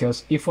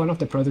 because if one of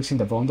the products in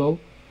the bundle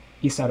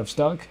is out of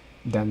stock,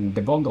 then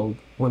the bundle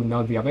will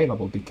not be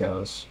available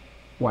because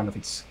one of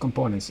its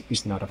components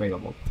is not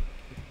available.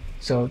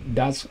 So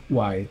that's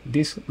why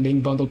this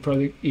link bundle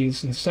product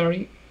is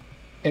necessary,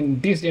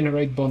 and this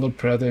generate bundle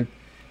product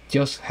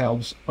just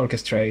helps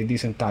orchestrate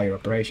this entire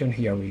operation.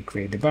 Here we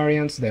create the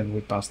variants, then we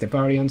pass the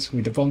variants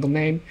with the bundle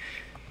name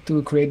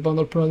to create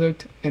bundle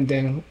product, and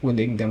then we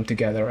link them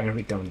together and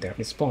return their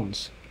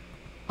response.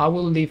 I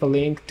will leave a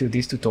link to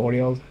this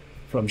tutorial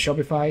from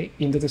Shopify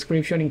in the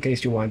description in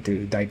case you want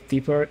to dive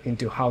deeper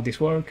into how this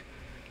works.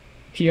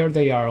 Here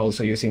they are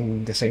also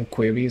using the same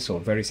queries or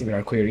very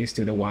similar queries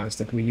to the ones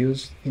that we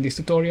use in this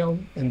tutorial,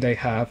 and they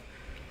have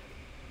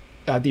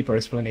a deeper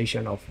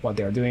explanation of what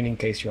they are doing in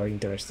case you are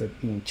interested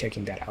in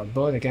checking that out.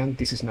 But again,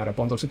 this is not a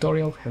bundle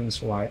tutorial,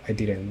 hence why I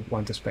didn't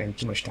want to spend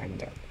too much time on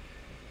that.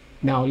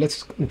 Now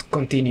let's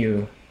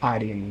continue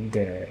adding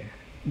the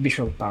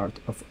visual part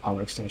of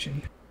our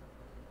extension.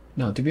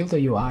 Now, to build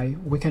the UI,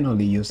 we can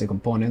only use the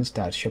components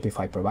that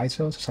Shopify provides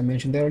us, as I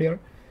mentioned earlier.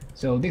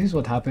 So this is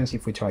what happens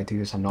if we try to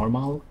use a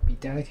normal p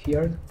tag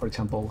here. For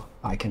example,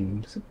 I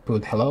can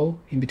put hello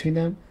in between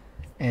them,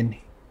 and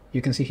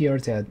you can see here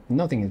that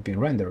nothing is being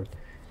rendered.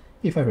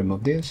 If I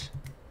remove this,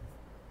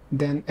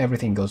 then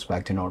everything goes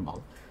back to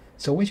normal.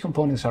 So which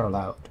components are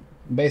allowed?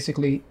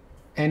 Basically,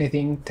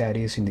 anything that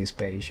is in this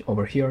page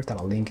over here that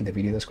I'll link in the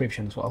video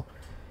description as well.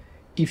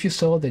 If you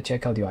saw the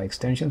Checkout UI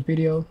extensions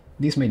video,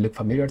 this may look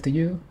familiar to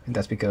you, and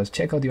that's because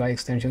Checkout UI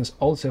extensions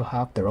also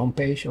have their own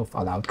page of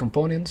allowed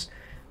components,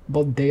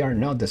 but they are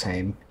not the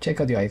same.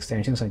 Checkout UI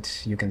extensions,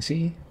 as you can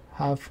see,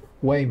 have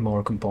way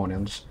more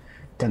components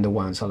than the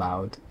ones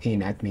allowed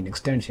in admin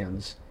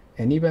extensions.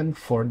 And even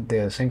for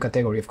the same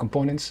category of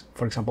components,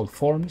 for example,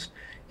 forms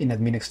in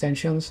admin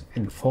extensions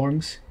and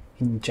forms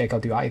in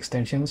Checkout UI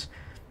extensions,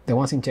 the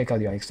ones in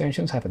Checkout UI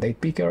extensions have a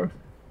date picker,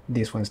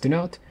 these ones do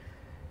not.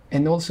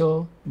 And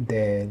also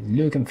the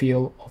look and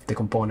feel of the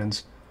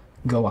components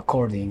go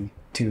according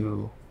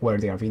to where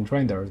they are being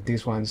rendered.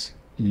 These ones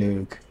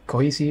look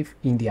cohesive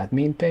in the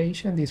admin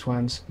page, and these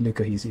ones look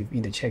cohesive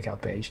in the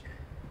checkout page.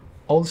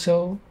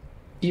 Also,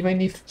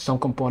 Even if some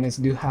components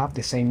do have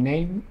the same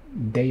name,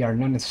 they are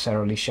not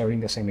necessarily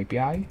sharing the same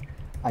API.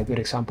 A good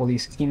example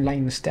is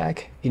inline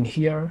stack in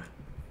here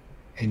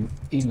and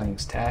inline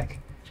stack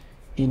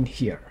in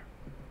here.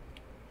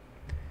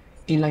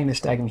 Inline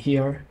stack in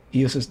here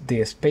uses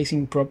the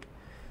spacing prop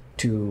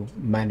to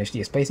manage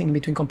the spacing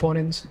between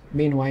components.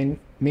 Meanwhile,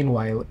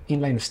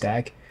 inline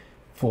stack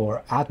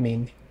for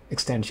admin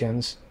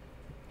extensions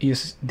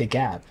uses the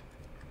gap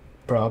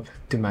prop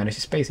to manage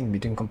spacing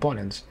between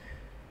components.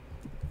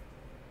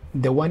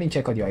 The one in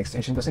Checkout UI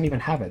extension doesn't even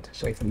have it.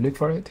 So if you look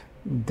for it,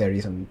 there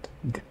isn't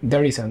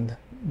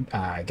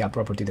a gap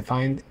property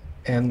defined.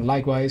 And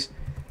likewise,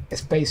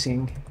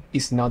 spacing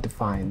is not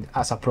defined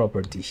as a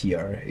property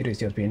here. It is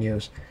just being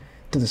used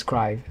to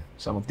describe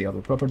some of the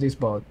other properties,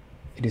 but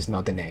it is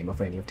not the name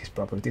of any of these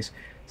properties.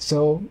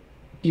 So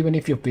even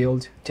if you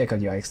build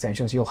Checkout UI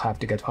extensions, you'll have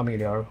to get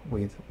familiar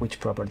with which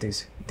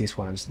properties these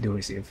ones do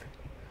receive.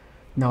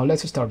 Now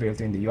let's start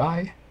building the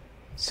UI.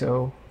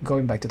 So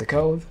going back to the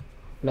code,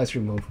 let's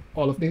remove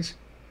all of this.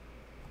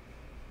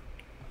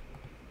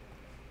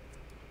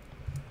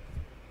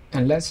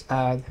 And let's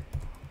add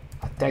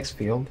a text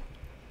field.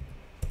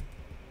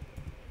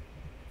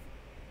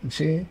 You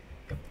see,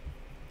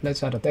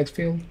 let's add a text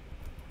field.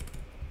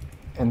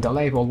 And the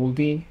label will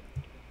be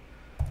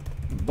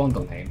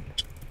bundle name.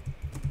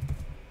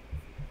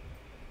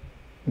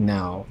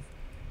 Now,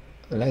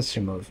 let's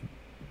remove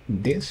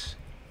this.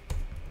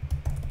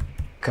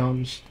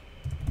 Comes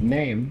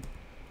name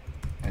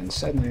and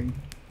set name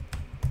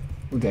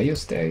with the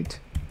use state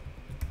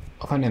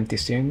of an empty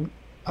string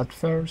at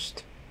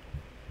first.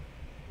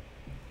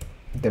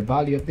 The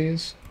value of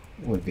this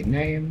will be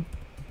name,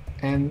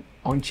 and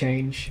on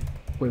change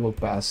we will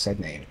pass set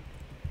name.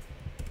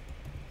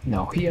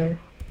 Now here,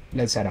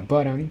 let's add a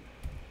button,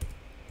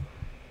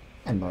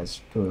 and let's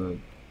put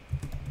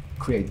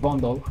create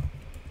bundle.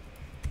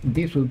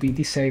 This will be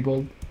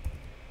disabled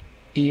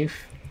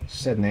if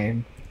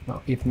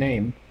if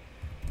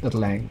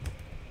name.length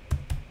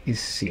is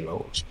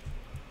 0.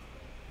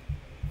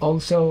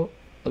 Also,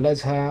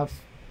 let's have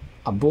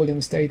a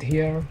boolean state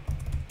here,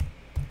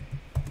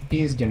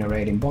 is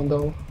generating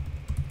bundle,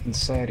 and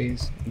set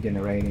is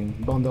generating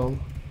bundle.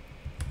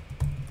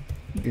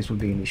 This will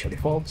be initially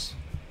false.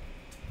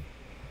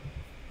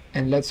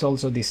 And let's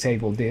also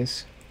disable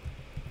this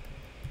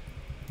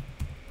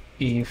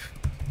if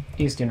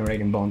is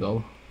generating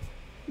bundle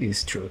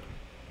is true.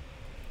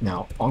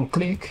 Now on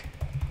click,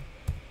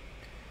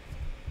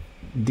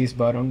 this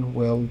button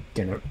will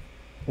generate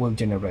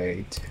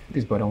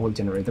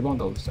the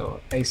bundle. So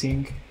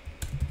async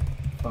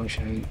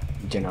function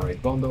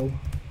generate bundle,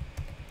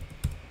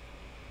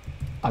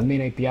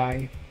 admin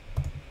API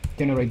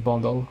generate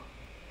bundle,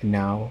 and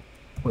now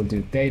we'll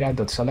do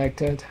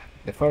data.selected,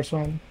 the first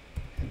one,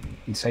 and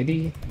its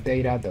ID,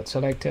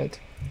 data.selected,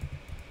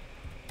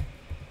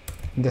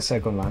 the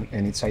second one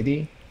and its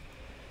ID,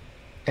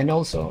 and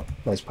also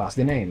let's pass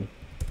the name.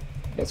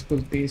 Let's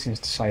put this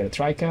inside a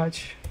try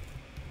catch.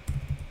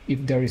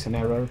 If there is an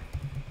error,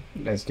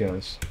 let's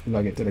just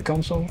log it to the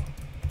console.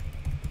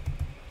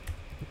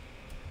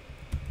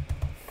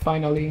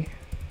 Finally,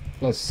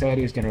 let's set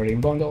is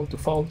generating bundle to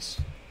false,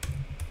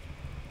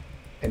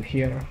 and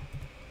here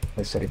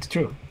let's set it to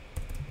true.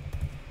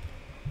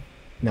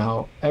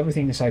 Now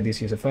everything inside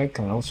this use effect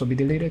can also be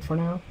deleted for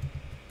now.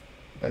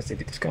 Let's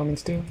delete these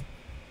comments too.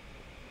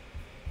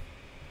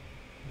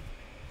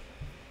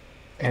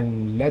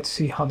 And let's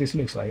see how this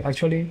looks like.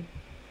 Actually,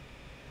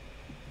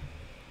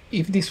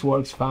 if this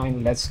works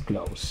fine, let's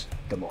close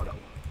the model.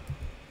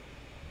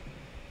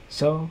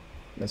 So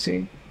let's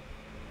see.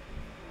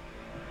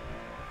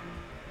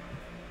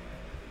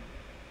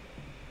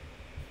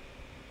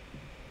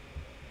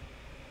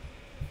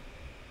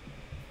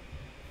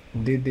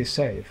 Did this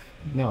save?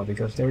 No,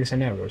 because there is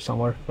an error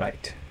somewhere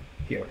right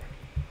here.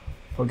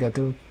 Forgot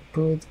to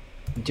put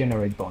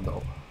generate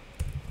bundle.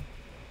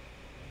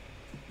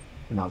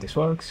 Now this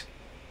works.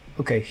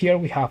 Okay, here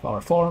we have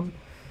our form.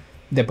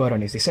 The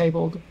button is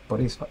disabled, but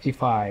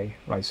if I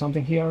write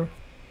something here,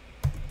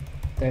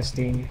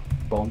 testing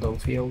bundle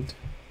field,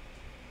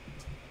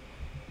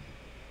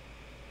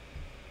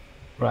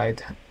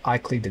 right, I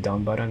click the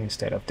down button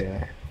instead of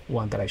the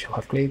one that I should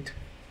have clicked.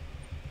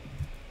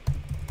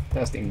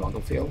 Testing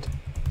bundle field,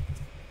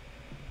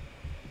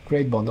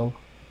 create bundle.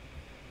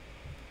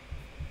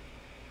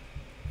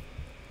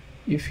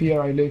 If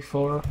here I look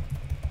for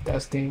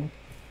testing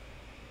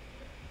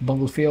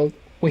bundle field,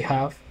 we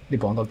have the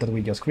bundle that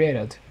we just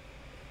created.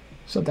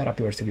 So that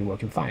appears to be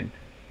working fine.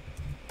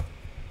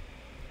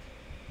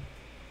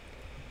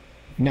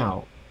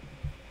 Now,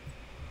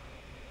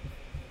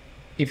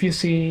 if you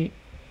see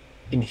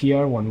in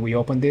here when we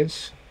open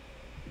this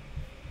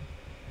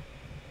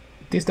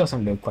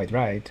doesn't look quite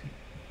right.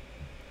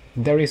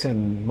 There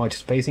isn't much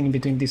spacing in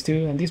between these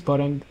two, and this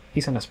button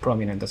isn't as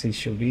prominent as it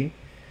should be.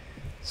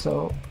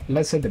 So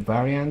let's set the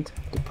variant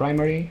to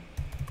primary,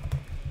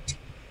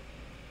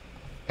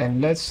 and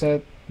let's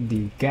set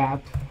the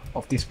gap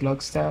of this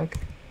block stack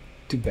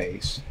to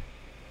base.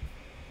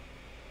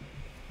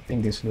 I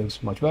think this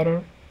looks much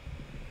better.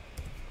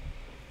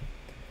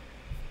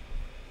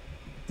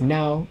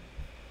 Now,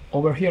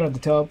 over here at the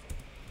top,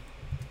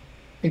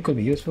 it could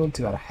be useful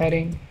to add a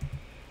heading,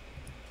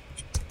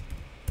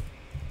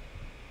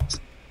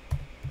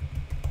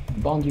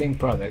 bundling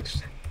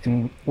products,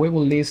 and we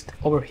will list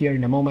over here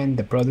in a moment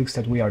the products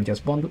that we are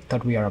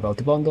about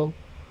to bundle,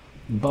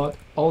 but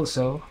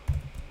also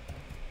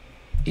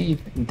if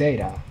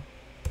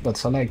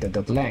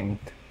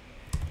data.selected.length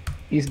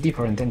is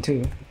different than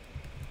 2,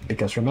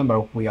 because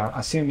remember we are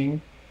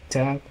assuming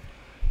that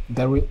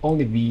there will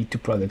only be 2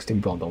 products to be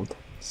bundled.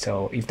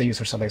 So if the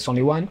user selects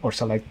only 1 or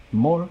select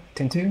more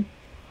than 2,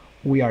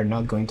 we are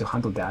not going to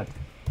handle that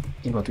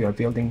in what we are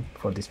building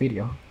for this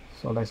video.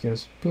 So let's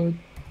just put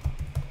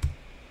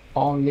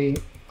only,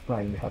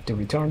 right, we have to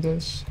return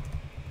this,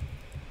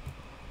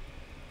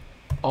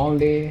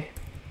 only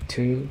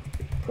 2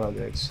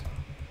 products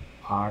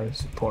are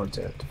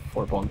supported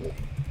for bundling.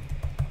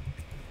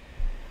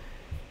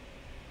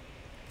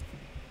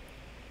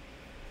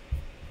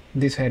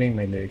 This heading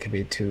may look a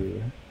bit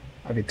too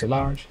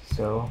large,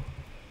 so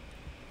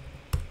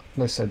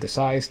let's set the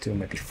size to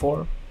maybe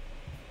 4. I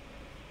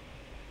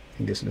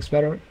think this looks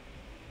better.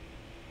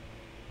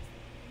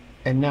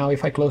 And now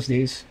if I close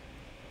this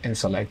and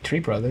select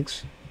 3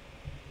 products,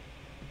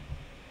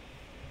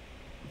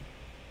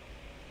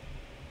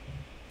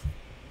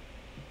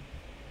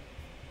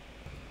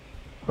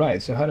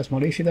 right, so I had a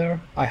small issue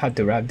there. I had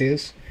to wrap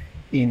this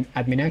in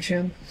admin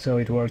action so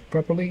it worked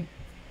properly.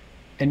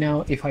 And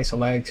now if I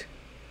select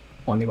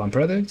only 1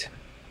 product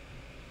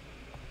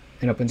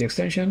and open the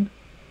extension,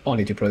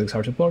 only 2 products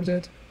are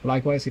supported.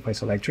 Likewise, if I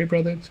select 3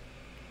 products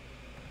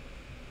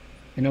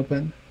and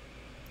open,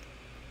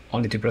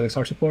 only 2 products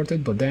are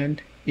supported. But then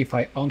if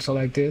I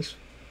unselect this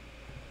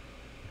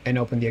and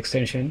open the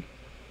extension,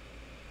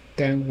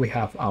 then we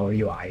have our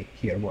UI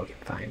here working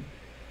fine.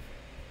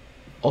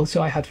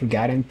 Also, I had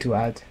forgotten to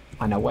add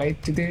an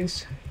await to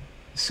this,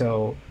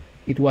 so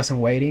it wasn't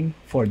waiting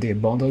for the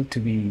bundle to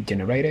be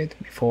generated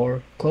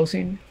before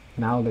closing.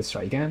 Now let's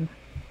try again.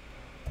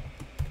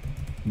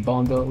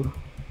 Bundle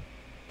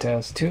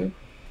test 2.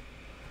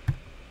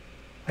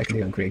 I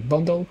click on create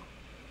bundle.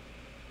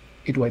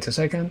 It waits a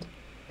second,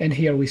 and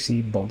here we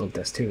see bundle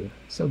test 2.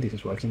 So this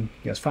is working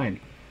just fine.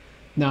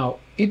 Now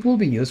it will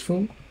be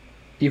useful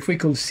if we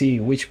could see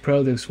which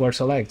products were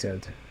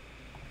selected.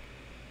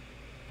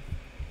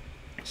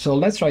 So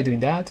let's try doing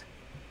that.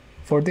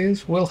 For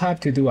this, we'll have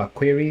to do a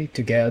query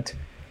to get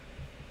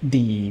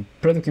the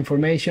product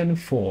information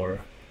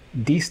for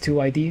these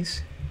 2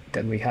 IDs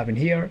that we have in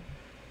here,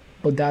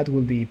 but that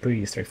will be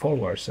pretty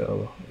straightforward,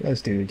 so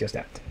let's do just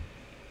that.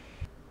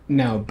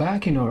 Now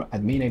back in our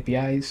admin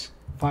APIs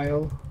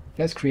file,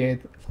 let's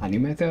create a new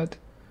method,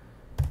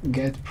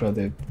 get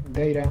product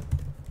data,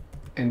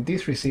 and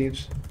this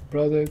receives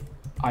product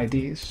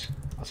IDs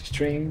as a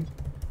string,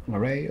 an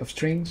array of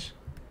strings.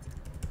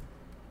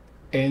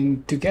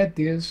 And to get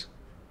this,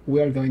 we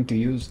are going to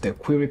use the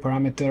query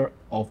parameter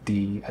of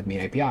the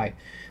admin API.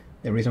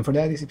 The reason for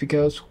that is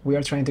because we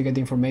are trying to get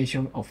the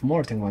information of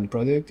more than 1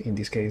 product. In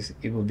this case,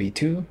 it will be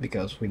 2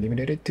 because we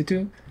limited it to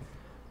 2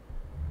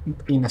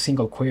 in a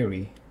single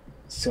query.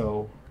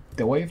 So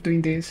the way of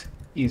doing this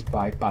is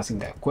by passing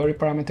the query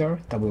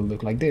parameter that will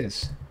look like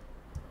this.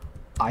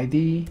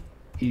 ID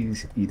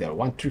is either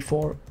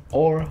 134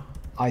 or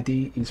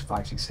ID is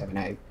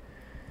 5678.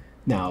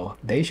 Now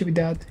the issue with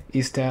that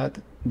is that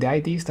the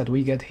IDs that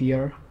we get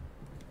here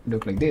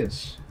look like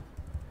this: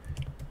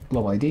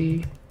 global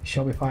ID,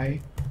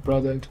 Shopify,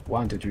 product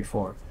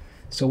 1234.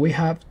 So we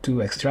have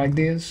to extract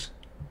this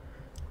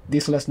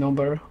last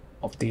number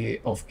of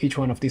each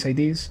one of these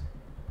IDs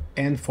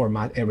and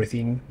format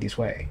everything this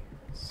way.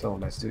 So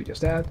let's do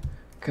just that.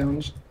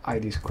 Const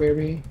IDs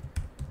query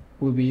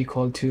will be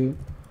equal to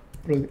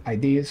product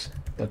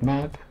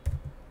IDs.map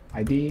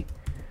ID,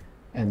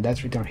 and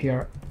let's return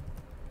here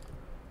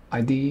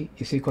ID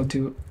is equal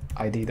to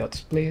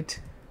ID.split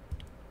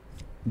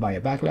by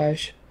a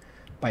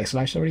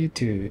slash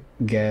to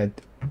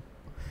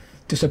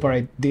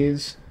separate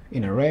this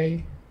in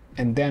array,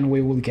 and then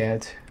we will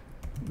get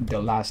the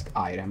last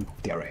item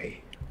of the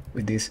array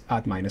with this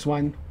at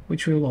 -1,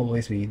 which will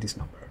always be this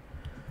number.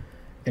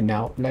 And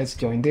now let's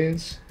join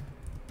this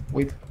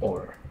with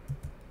OR,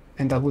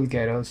 and that will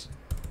get us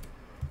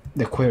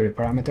the query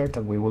parameter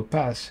that we will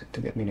pass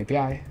to the admin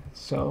API.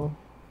 So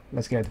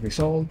let's get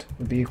result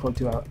will be equal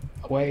to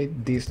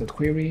await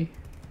this.query.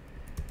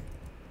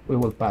 We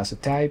will pass a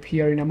type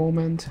here in a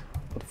moment,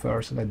 but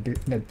first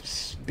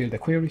let's build a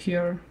query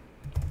here.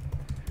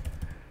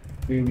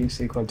 Query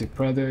is equal to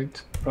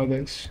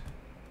products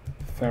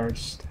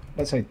first,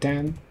 let's say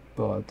 10,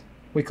 but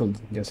we could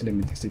just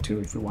limit this to 2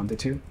 if we wanted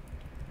to.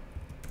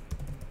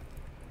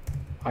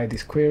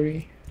 IDs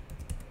query,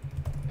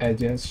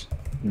 edges,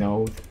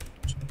 node,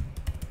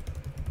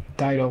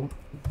 title,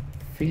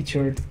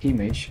 featured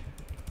image,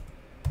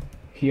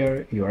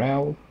 here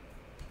URL,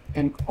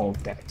 and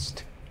alt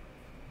text.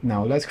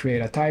 Now let's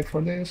create a type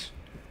for this,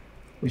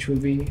 which will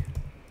be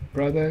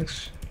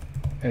products,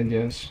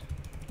 edges,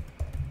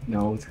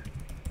 node,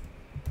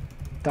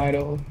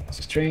 title as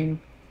a string,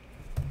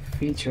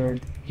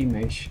 featured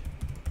image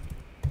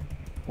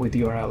with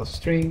URL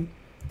string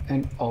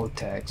and alt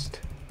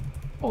text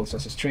also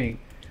as a string.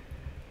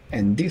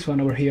 And this one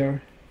over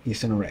here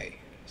is an array.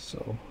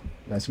 So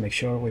let's make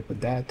sure we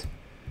put that.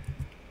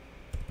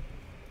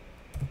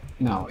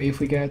 Now,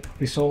 if we get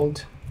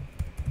result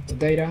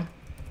data,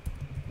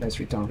 let's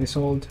return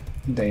result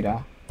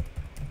data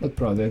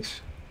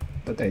products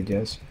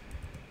ages,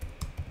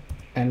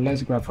 and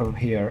let's grab from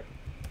here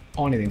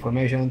only the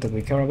information that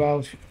we care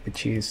about,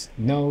 which is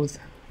node.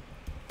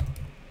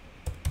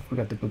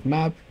 Forgot to put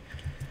map.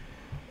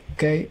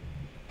 Okay,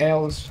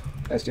 else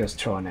let's just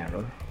throw an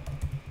error.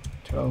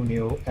 Throw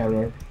new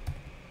error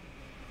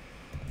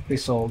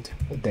result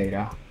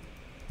data.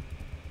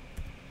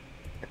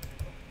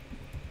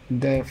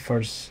 The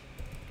first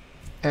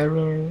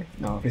error,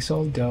 no,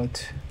 result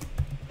dot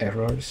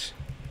errors,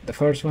 the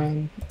first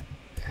one,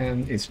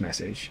 and its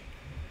message.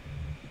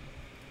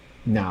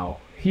 Now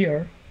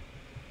here,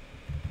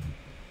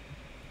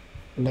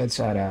 let's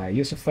add a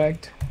use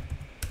effect.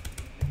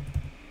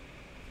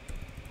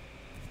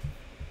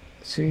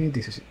 See,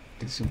 this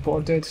is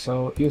imported,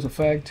 so use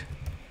effect,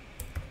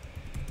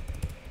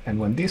 and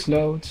when this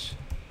loads,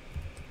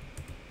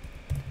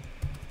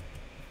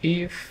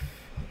 if,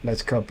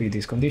 let's copy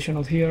this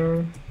conditional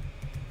here,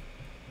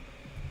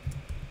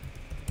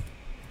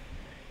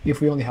 if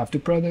we only have two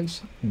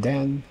products,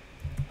 then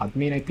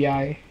admin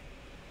API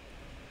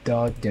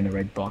dot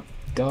generate bond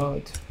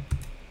dot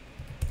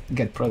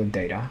get product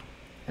data,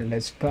 and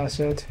let's pass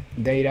it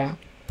data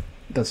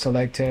dot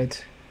selected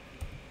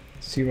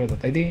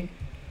 0.id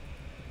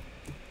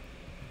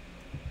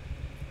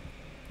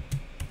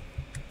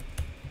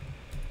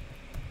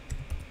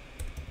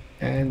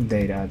and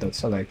data dot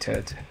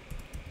selected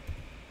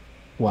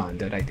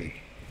 1.id.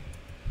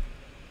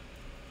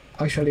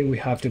 Actually, we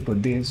have to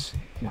put this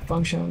in a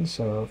function,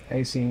 so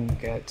async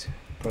get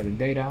product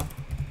data,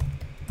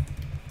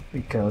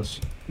 because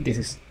this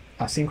is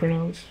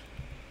asynchronous,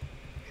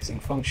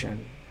 async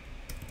function.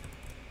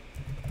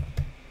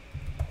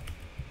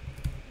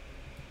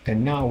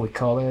 And now we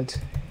call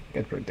it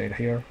get product data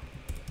here.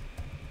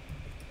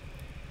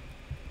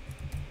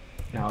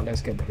 Now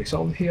let's get the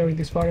result here in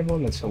this variable.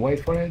 Let's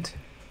wait for it.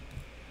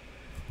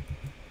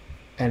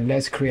 And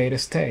let's create a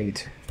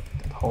state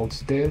that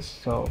holds this.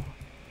 So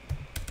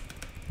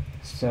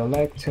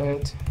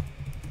selected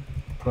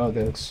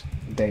products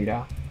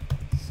data,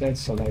 set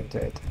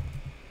selected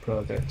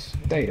products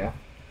data.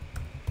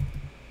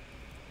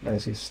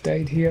 Let's use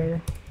state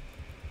here.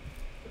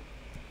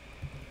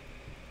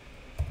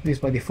 This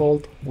by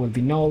default will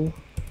be null,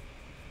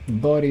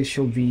 but it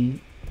should be,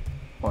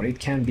 or it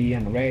can be,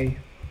 an array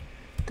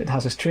that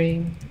has a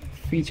string,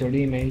 featured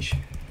image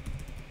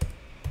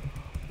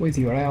with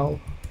URL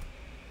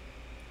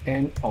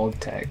and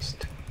alt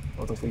text,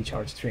 both of which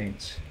are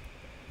strings.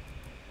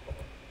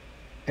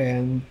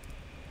 And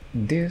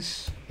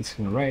this is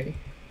an array,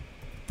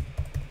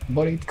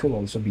 but it could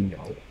also be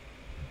null.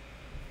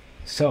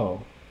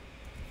 So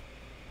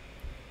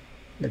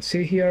let's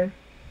see here.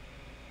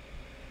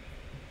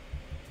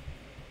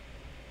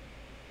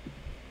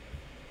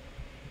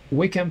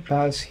 We can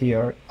pass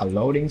here a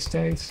loading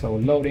state. So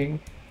loading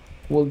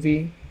will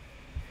be,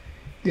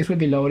 this will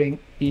be loading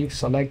if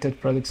selected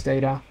products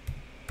data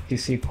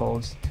is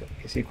equal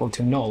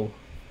to null.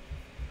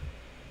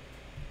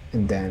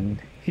 And then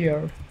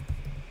here,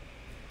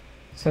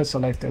 set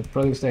selected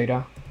products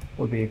data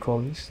will be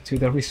equals to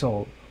the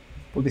result,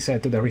 will be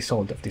set to the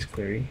result of this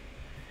query.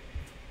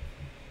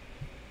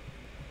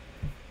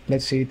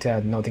 Let's see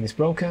that nothing is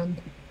broken.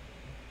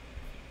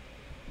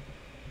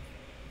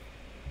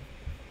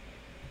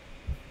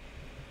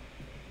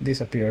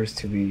 This appears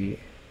to be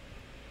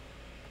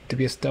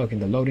stuck in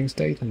the loading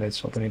state, and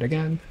let's open it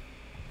again.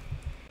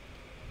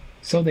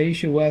 So the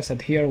issue was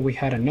that here we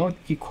had a not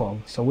equal,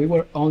 so we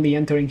were only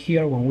entering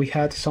here when we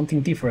had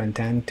something different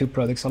than two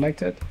products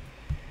selected,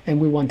 and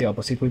we want the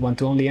opposite. We want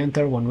to only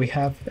enter when we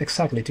have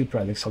exactly two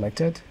products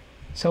selected.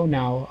 So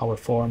now our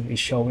form is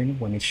showing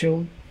when it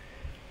should,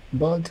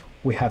 but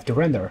we have to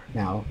render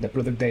now the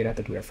product data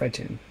that we are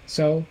fetching.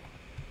 So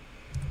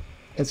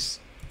let's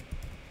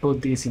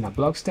put this in a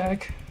block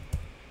stack.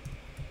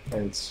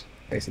 Let's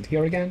paste it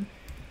here again,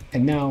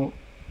 and now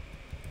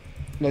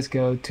let's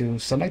go to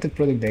selected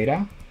product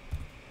data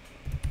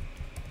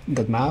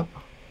 .map.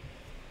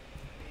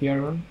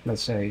 Here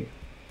let's say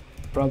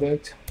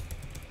product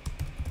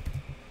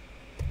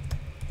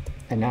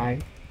NI,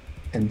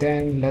 and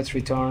then let's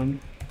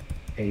return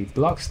a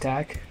block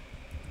stack.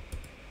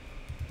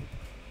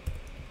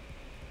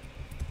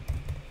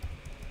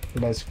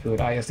 Let's put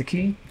I as the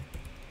key,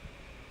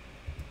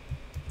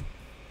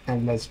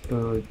 and let's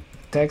put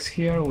text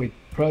here with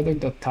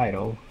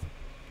product.title.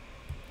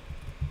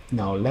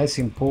 Now let's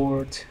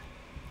import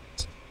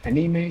an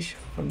image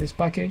from this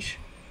package.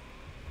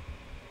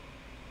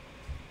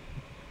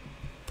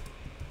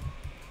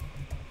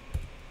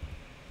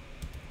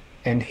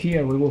 And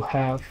here we will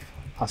have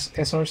as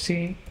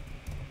src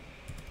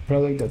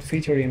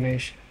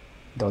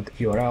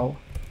product.featureimage.url,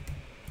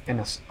 and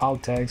as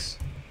alt text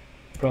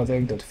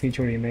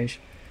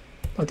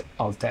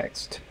product.featureimage.alt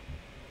text.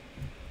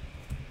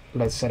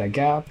 Let's set a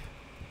gap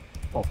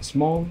of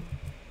small.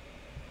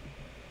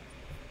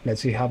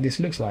 Let's see how this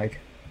looks like.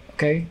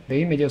 Okay,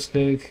 the images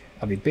look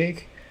a bit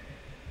big.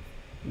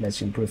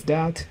 Let's improve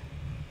that.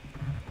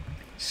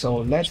 So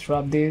let's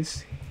wrap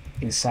this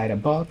inside a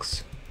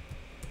box.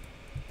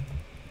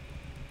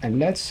 And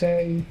let's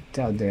say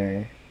that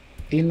the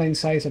inline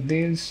size of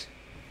this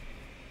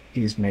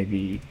is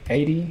maybe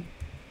 80,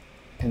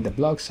 and the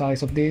block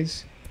size of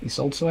this is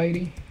also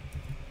 80.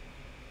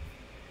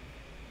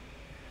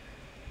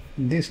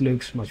 This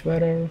looks much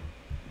better,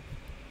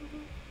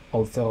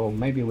 although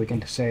maybe we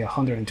can say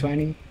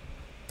 120 and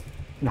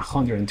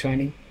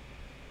 120.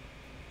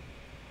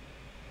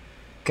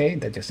 Okay,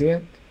 that just do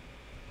it.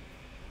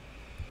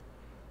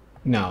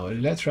 Now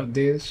let's wrap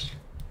this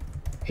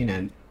in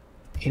an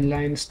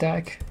inline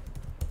stack.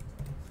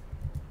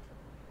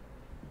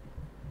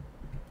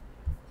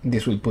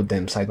 This will put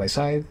them side by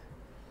side.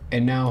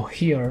 And now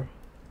here,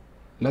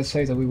 let's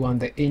say that we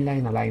want the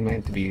inline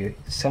alignment to be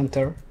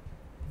center.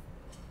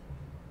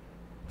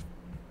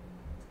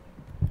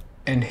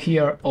 And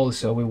here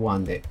also we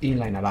want the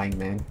inline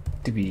alignment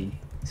to be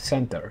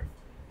center.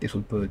 This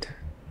will put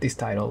this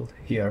title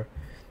here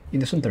in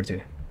the center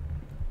too.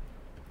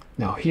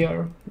 Now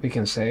here we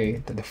can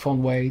say that the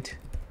font weight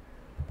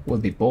will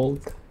be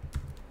bold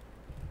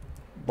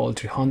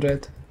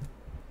 300,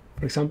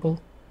 for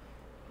example.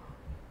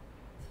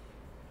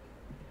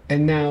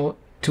 And now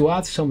to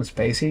add some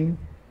spacing,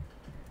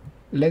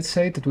 let's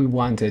say that we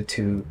wanted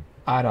to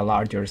add a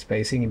larger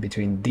spacing in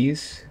between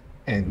this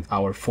and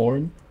our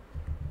form.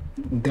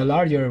 The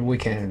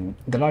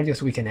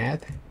largest we can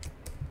add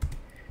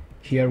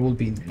here will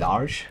be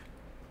large,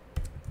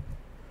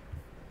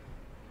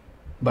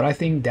 but I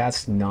think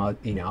that's not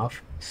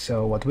enough.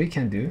 So what we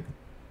can do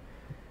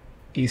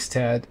is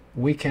that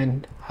we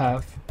can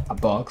have a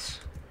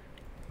box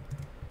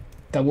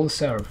that will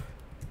serve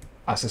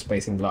as a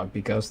spacing block,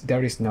 because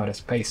there is not a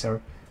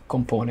spacer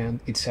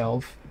component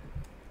itself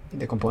in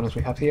the components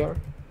we have here.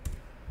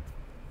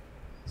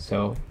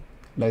 So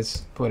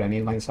let's put an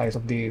inline size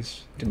of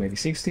this to maybe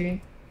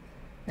 60,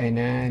 and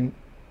then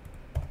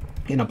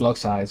in a block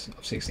size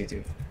of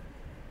 62.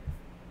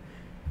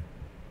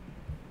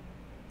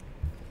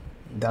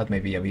 That may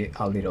be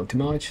a little too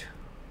much.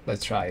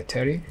 Let's try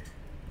 30.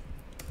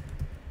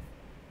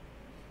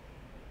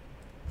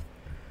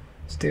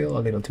 Still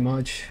a little too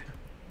much.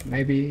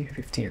 Maybe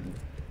 15.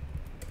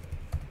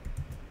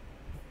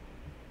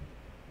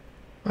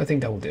 I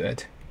think that will do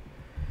it.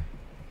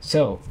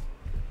 So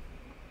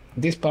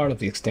this part of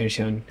the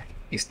extension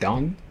is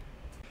done.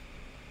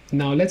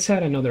 Now let's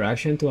add another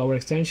action to our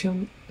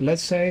extension.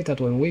 Let's say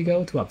that when we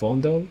go to a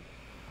bundle,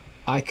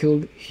 I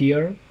could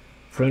here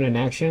run an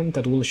action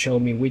that will show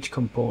me which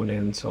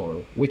components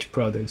or which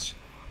products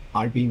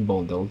are being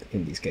bundled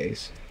in this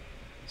case.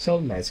 So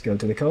let's go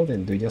to the code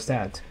and do just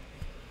that.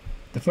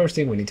 The first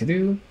thing we need to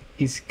do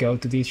is go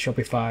to this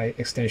Shopify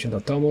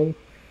extension.toml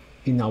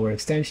in our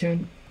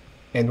extension,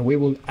 and we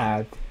will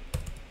add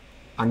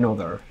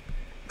another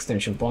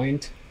extension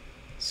point.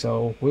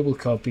 So we will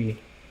copy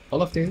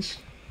all of this,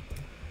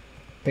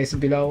 paste it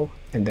below,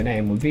 and the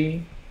name will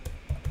be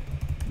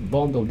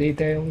bundle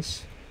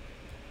details.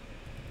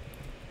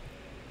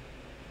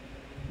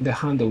 The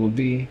handle will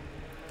be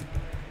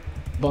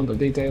bundle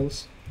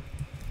details.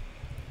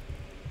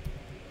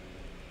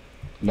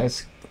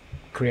 Let's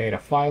create a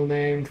file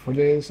name for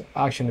this,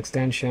 action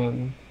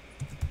extension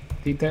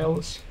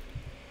details.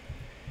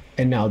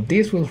 And now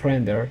this will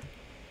render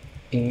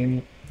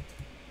in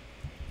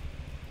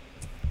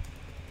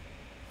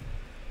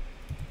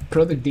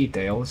product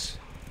details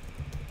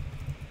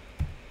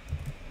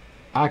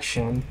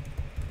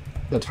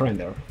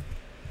action.render.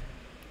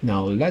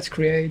 Now let's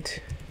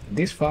create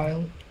this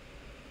file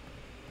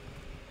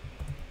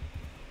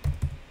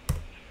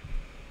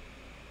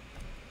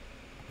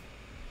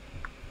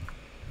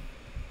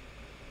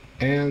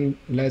and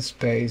let's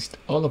paste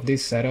all of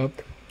this setup.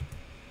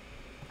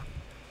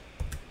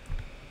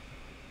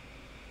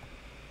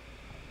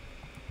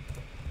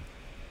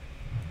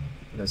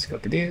 Let's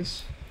copy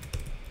this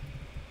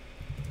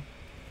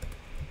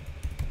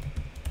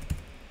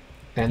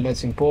and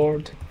let's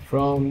import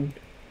from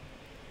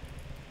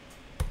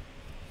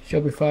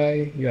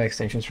Shopify UI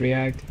extensions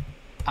React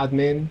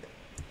admin.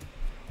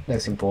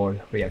 Let's import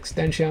React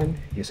extension,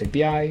 use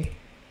API,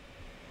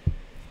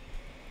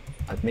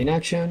 admin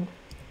action,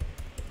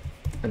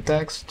 and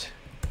text.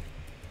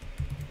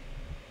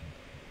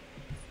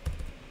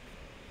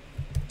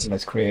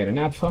 Let's create an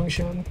app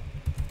function.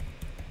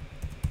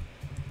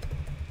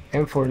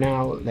 And for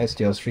now, let's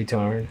just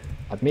return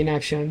admin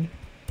action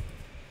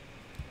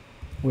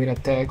with a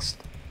text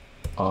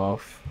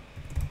of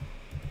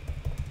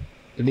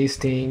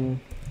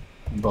listing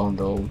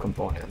bundle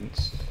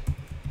components.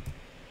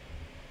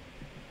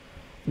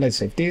 Let's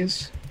save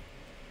this.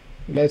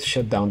 Let's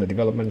shut down the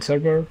development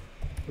server.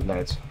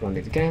 Let's run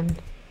it again.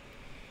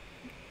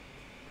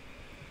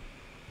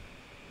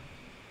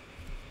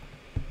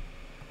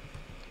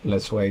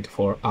 Let's wait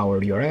for our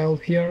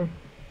URL here.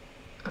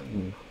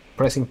 I'm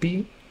pressing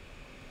P.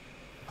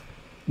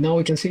 Now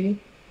we can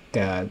see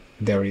that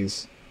there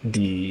is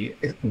the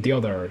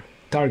other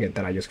target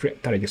that I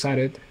just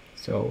added.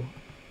 So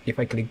if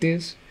I click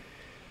this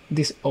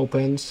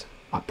opens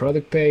a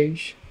product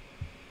page.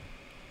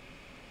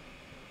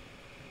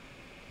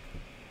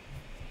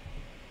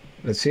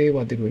 Let's see,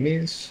 what did we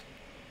miss?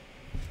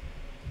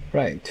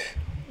 Right,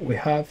 we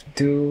have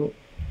to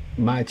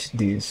match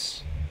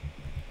this.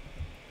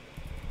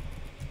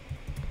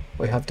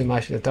 We have to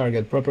match the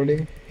target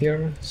properly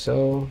here,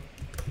 so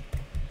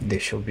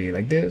this should be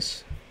like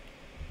this.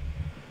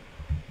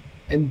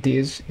 And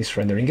this is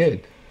rendering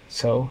good.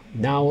 So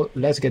now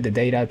let's get the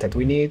data that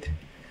we need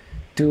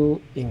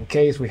to, in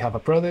case we have a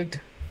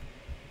product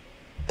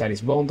that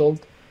is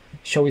bundled,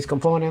 show its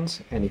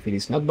components, and if it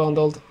is not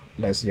bundled,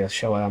 let's just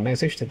show a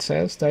message that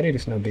says that it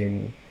is not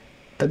being,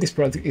 that this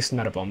product is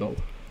not a bundle.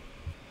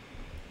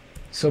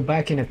 So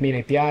back in Admin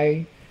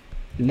API,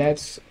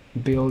 let's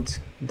build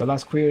the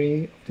last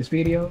query of this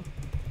video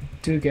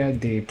to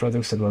get the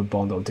products that were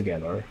bundled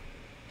together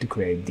to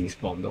create this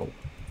bundle.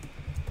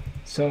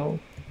 So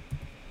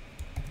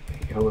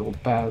here we will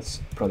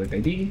pass product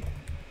ID,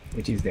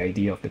 which is the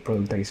ID of the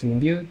product that is being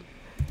viewed.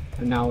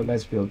 And now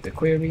let's build the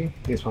query.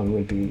 This one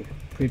will be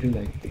pretty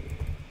lengthy.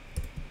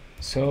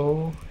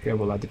 So here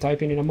we'll add the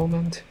typing in a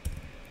moment.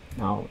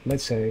 Now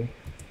let's say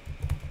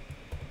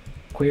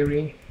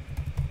query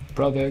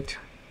product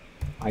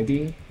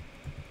ID,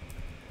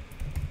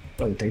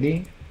 product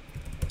ID,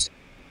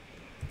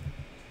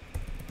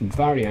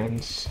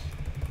 variants,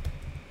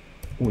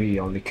 we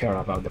only care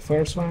about the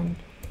first one,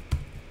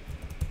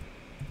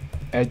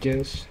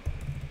 edges,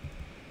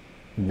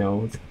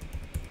 node,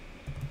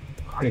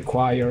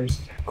 requires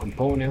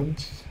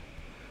components,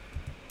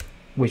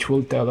 which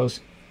will tell us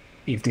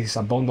if this is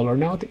a bundle or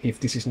not. If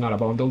this is not a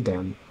bundle,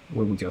 then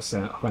we will just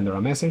render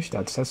a message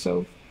that says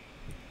so.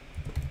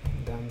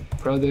 Then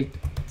product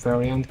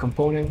variant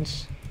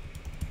components,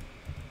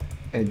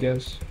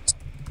 edges,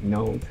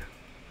 node,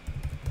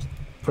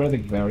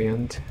 product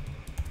variant,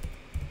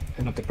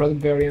 and of the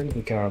product variant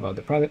we care about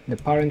the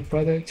parent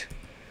product,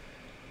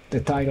 the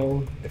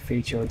title, the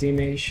featured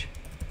image,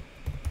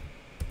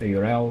 the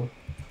URL,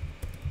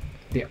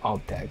 the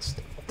alt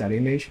text of that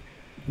image.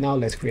 Now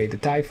let's create the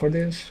type for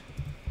this.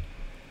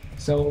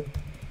 So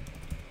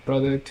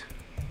product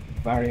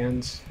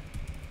variants,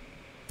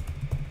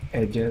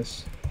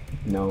 edges,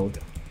 node,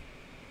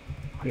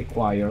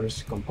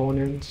 requires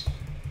components,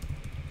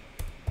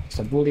 it's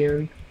a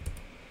boolean,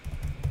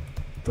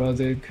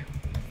 product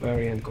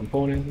variant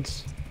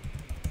components,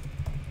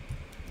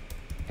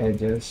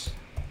 edges,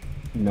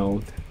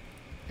 node,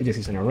 edges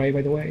is an array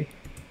by the way,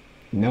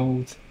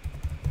 node,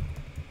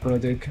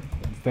 product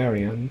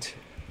variant,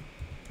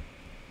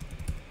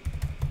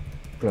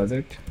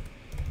 product,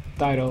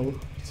 title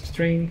is a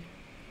string,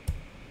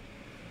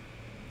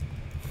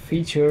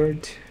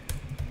 featured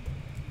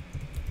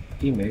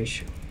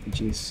image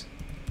which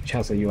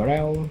has a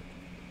URL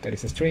that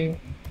is a string,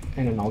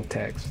 and an alt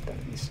text that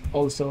is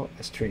also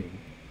a string.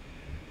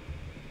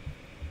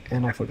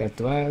 And I forgot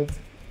to add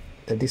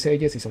that this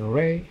edges is an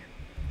array.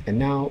 And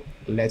now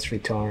let's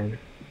return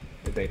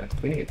the data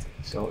that we need.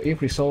 So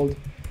if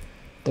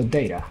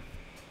result.data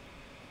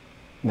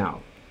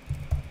now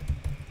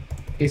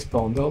is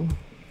bundle,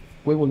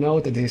 we will know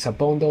that this is a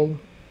bundle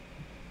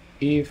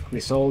if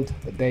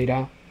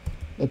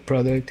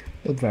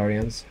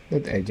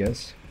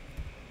result.data.product.variants.edges,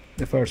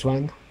 the first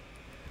one,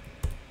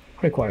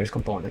 requires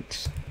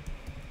components.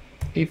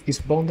 If it's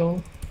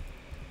bundle,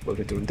 we'll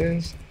return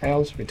this,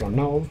 else return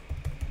null.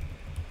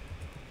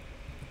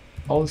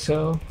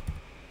 Also,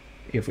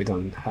 if we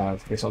don't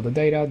have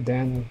result.data,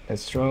 then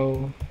let's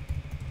throw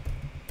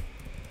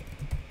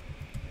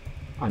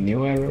a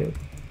new error,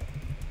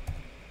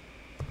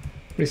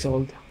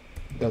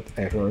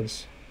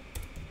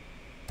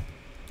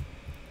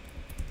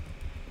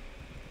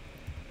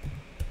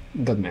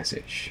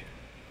 result.errors.message.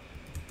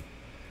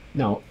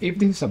 Now, if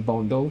this is a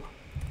bundle,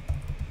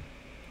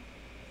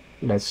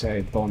 let's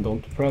say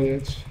bundled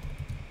products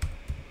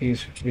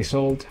is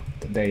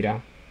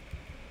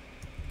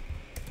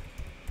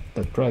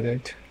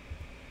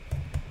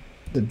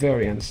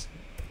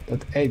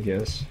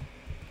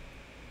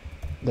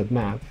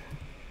result.data.product.variants.edges.map.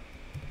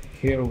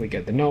 Here we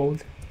get the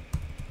node.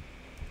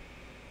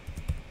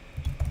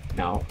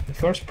 Now the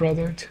first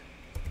product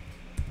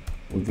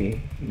will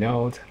be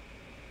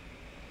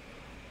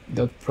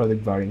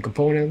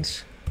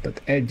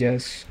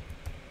node.product_variant_components.edges.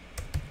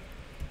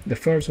 The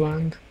first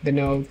one, the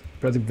node,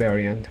 product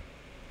variant,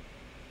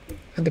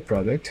 and the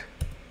product.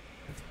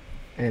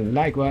 And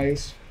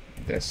likewise,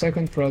 the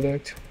second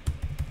product,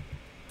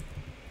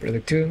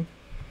 product 2,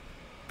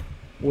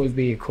 will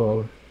be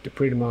equal to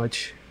pretty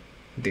much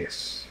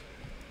this.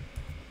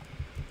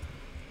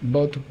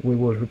 But we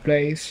will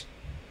replace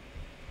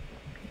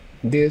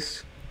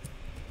this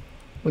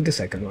with the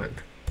second one.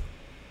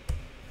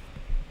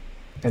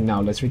 And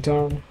now let's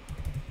return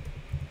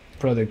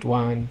product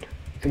 1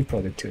 and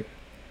product 2.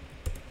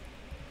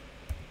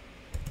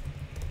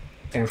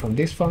 And from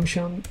this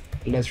function,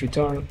 let's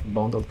return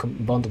bundled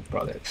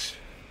products.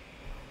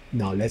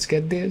 Now let's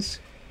get this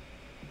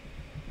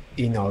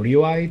in our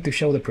UI to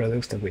show the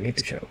products that we need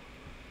to show.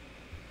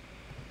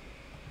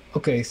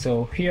 Okay,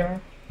 so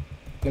here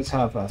let's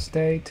have a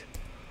state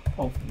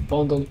of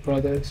bundled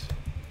products,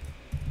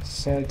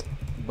 set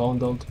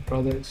bundled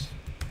products.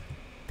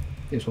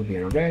 This will be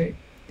an array,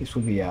 this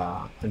will be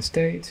a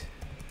state.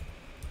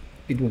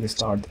 It will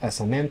start as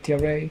an empty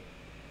array.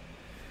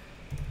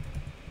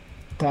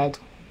 That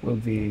will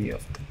be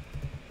of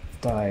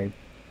type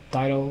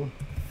title,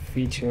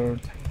 feature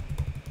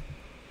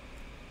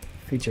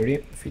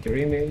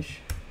image,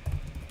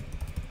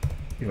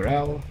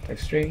 URL, type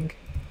string,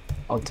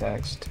 alt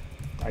text,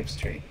 type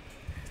string.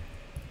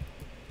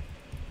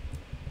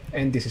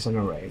 And this is an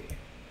array.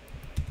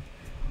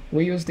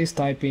 We use this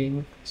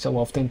typing so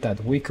often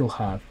that we could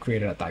have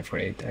created a type for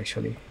it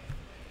actually.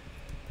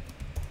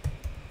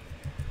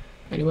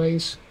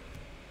 Anyways,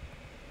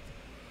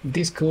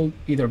 this could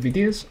either be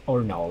this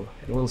or null,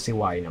 and we'll see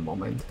why in a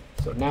moment.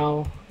 So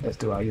now let's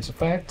do a use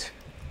effect,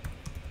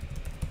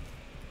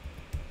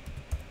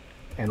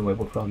 and we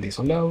will run this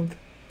on load.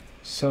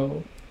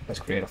 So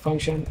let's create a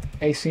function,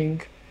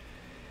 async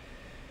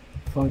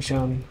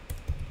function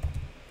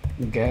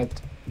get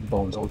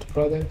bundled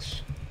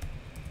products.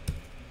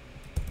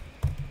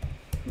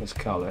 Let's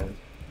call it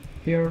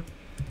here.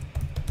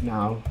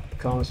 Now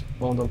const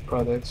bundled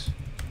products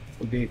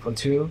will be equal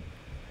to,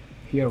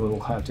 here we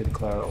will have to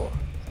declare our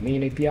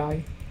admin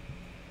API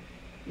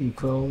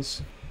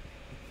equals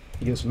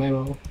use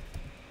memo.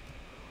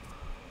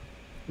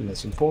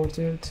 Let's import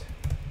it.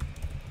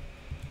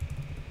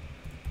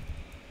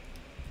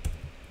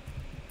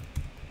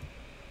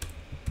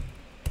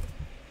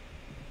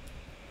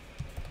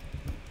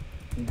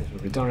 This will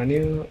return a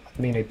new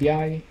admin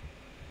API,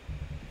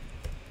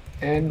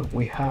 and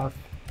we have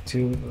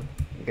to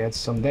get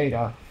some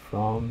data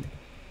from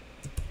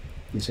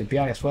this API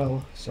as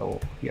well. So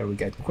here we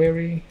get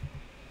query,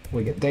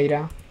 we get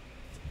data.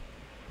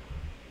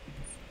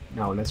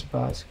 Now let's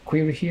pass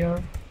query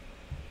here,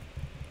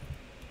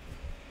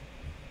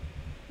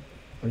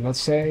 and let's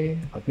say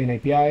admin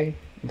API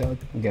dot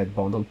get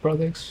bundled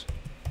products,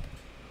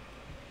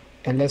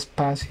 and let's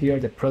pass here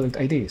the product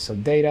ID. So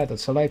data dot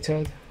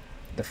selected,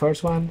 the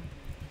first one,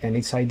 and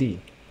its ID.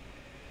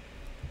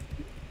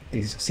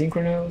 This is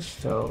asynchronous,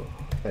 so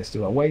let's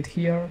do a wait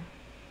here,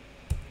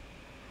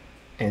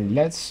 and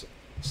let's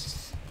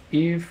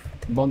if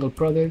bundled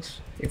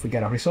products, if we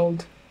get a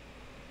result.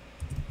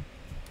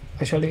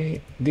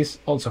 Actually, this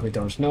also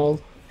returns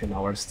null, and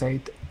our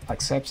state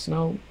accepts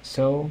null.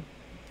 So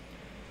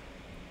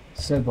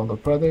set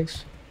bundled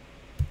products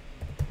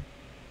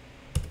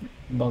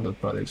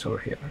over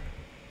here.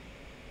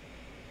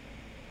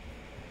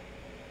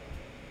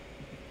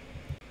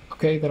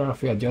 Okay, there are a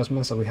few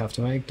adjustments that we have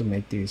to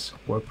make this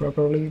work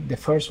properly. The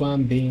first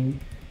one being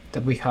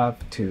that we have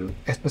to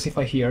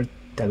specify here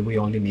that we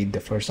only need the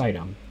first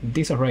item.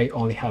 This array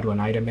only had one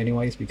item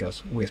anyways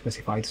because we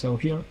specified so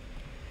here.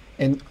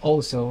 And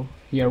also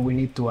here we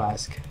need to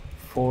ask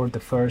for the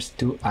first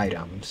two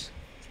items.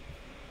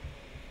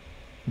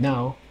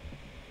 Now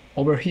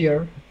over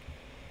here,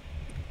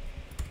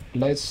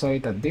 let's say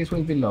that this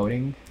will be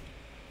loading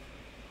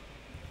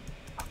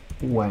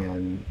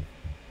when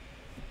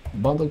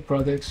bundled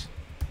products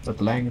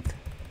dot length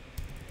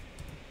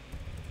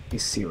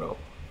is 0.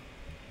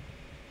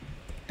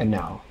 And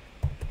now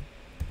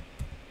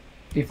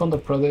if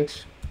bundled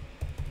products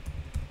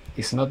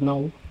is not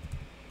null,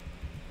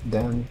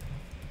 then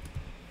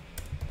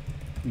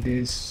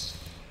this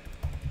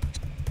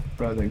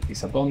product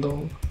is a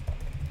bundle.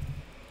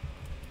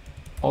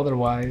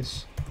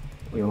 Otherwise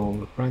we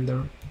will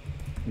render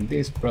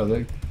this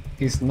product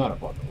is not a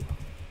bundle.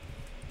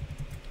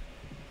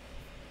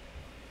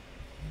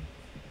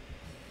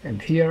 And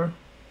here,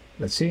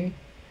 let's see,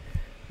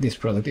 this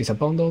product is a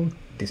bundle,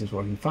 this is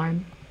working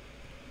fine.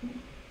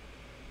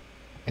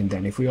 And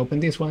then if we open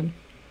this one,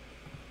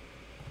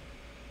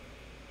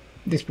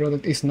 this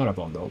product is not a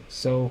bundle,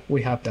 so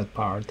we have that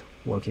part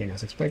working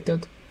as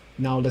expected.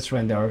 Now let's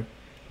render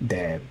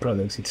the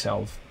products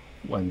itself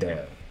when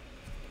the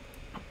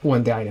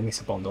item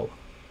is a bundle.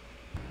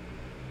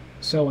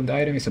 So when the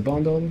item is a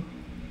bundle,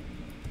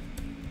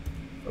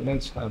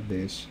 let's have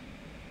this,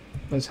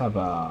 let's have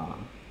a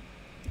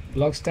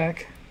block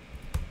stack.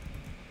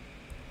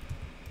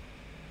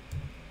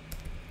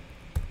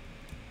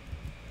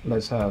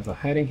 Let's have a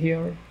heading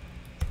here,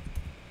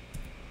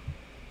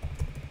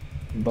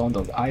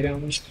 bundled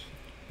items,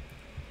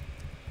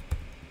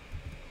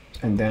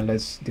 and then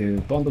let's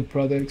do bundled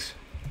products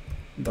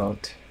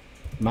dot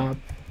map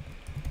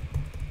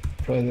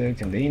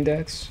product and the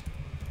index.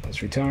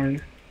 Let's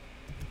return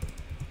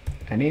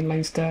an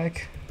inline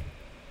stack.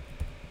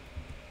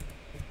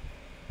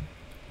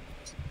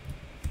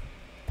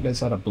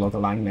 Let's add a block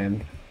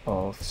alignment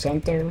of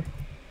center,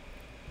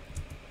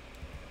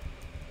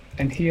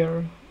 and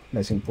here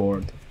let's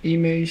import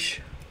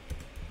image,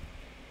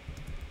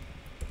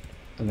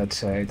 and let's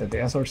say that the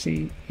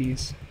src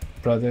is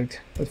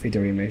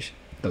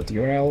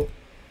product.featureimage.url,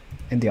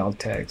 and the alt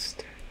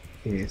text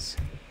is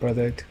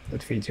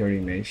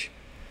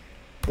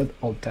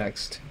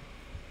product.featureimage.altText.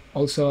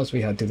 Also, as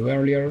we had to do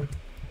earlier,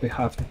 we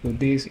have to put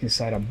this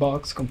inside a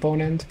box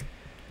component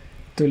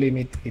to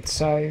limit its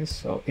size.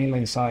 So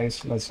inline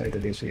size, let's say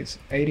that this is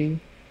 80,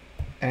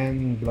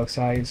 and block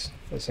size,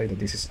 let's say that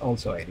this is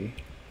also 80.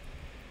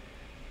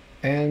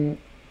 And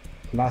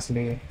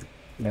lastly,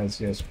 let's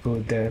just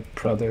put the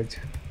product,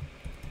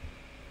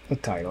 the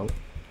title,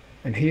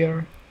 and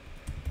here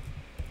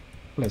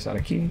let's add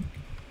a key,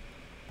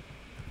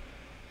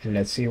 and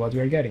let's see what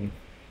we're getting.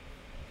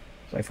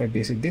 So if I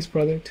visit this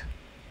product,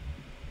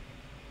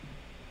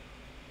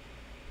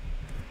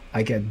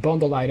 I get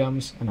bundle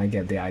items, and I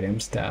get the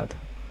items that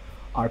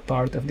are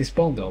part of this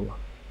bundle.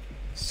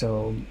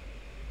 So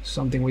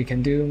something we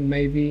can do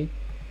maybe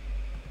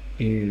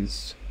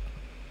is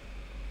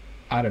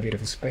add a bit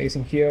of space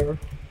in here,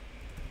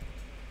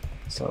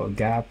 so a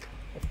gap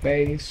of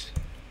base.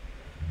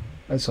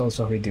 Let's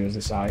also reduce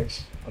the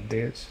size of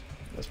this.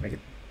 Let's make it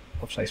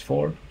of size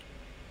 4.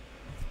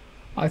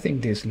 I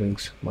think this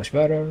looks much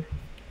better.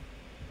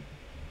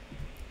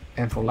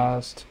 And for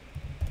last,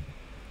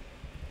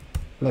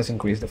 let's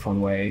increase the font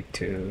weight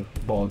to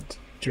bold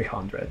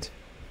 300.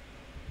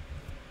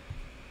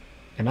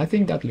 And I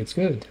think that looks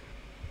good.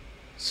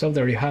 So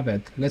there you have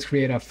it. Let's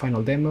create a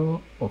final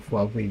demo of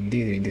what we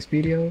did in this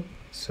video.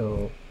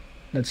 So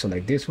let's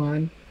select this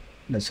one.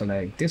 Let's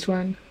select this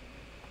one.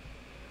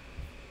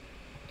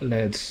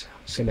 Let's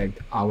select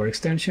our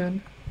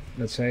extension.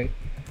 Let's say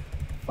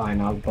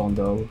final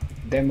bundle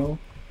demo.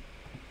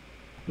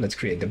 Let's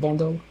create the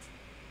bundle.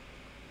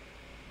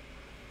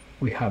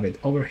 We have it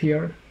over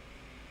here.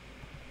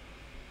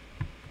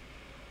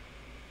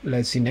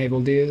 Let's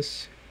enable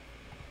this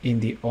in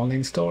the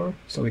online store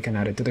so we can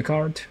add it to the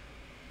cart.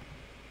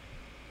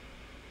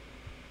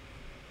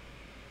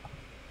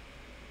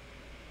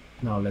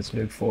 Now let's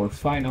look for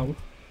final.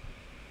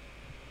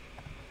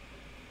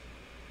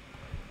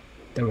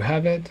 There we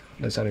have it.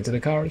 Let's add it to the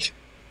cart.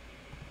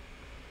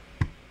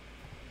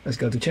 Let's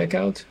go to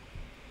checkout.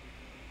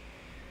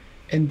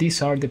 And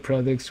these are the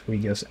products we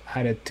just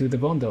added to the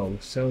bundle.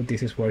 So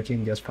this is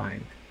working just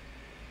fine.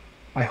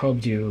 I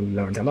hope you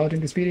learned a lot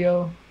in this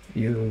video.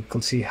 You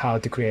could see how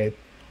to create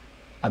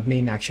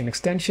admin action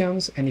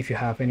extensions. And if you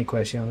have any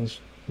questions,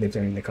 leave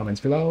them in the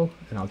comments below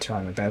and I'll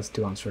try my best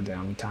to answer them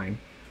on time.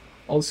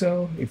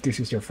 Also, if this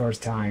is your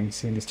first time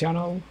seeing this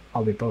channel,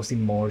 I'll be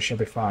posting more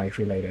Shopify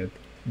related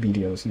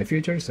videos in the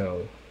future,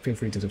 so feel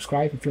free to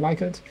subscribe if you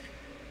like it,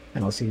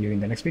 and I'll see you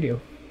in the next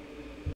video.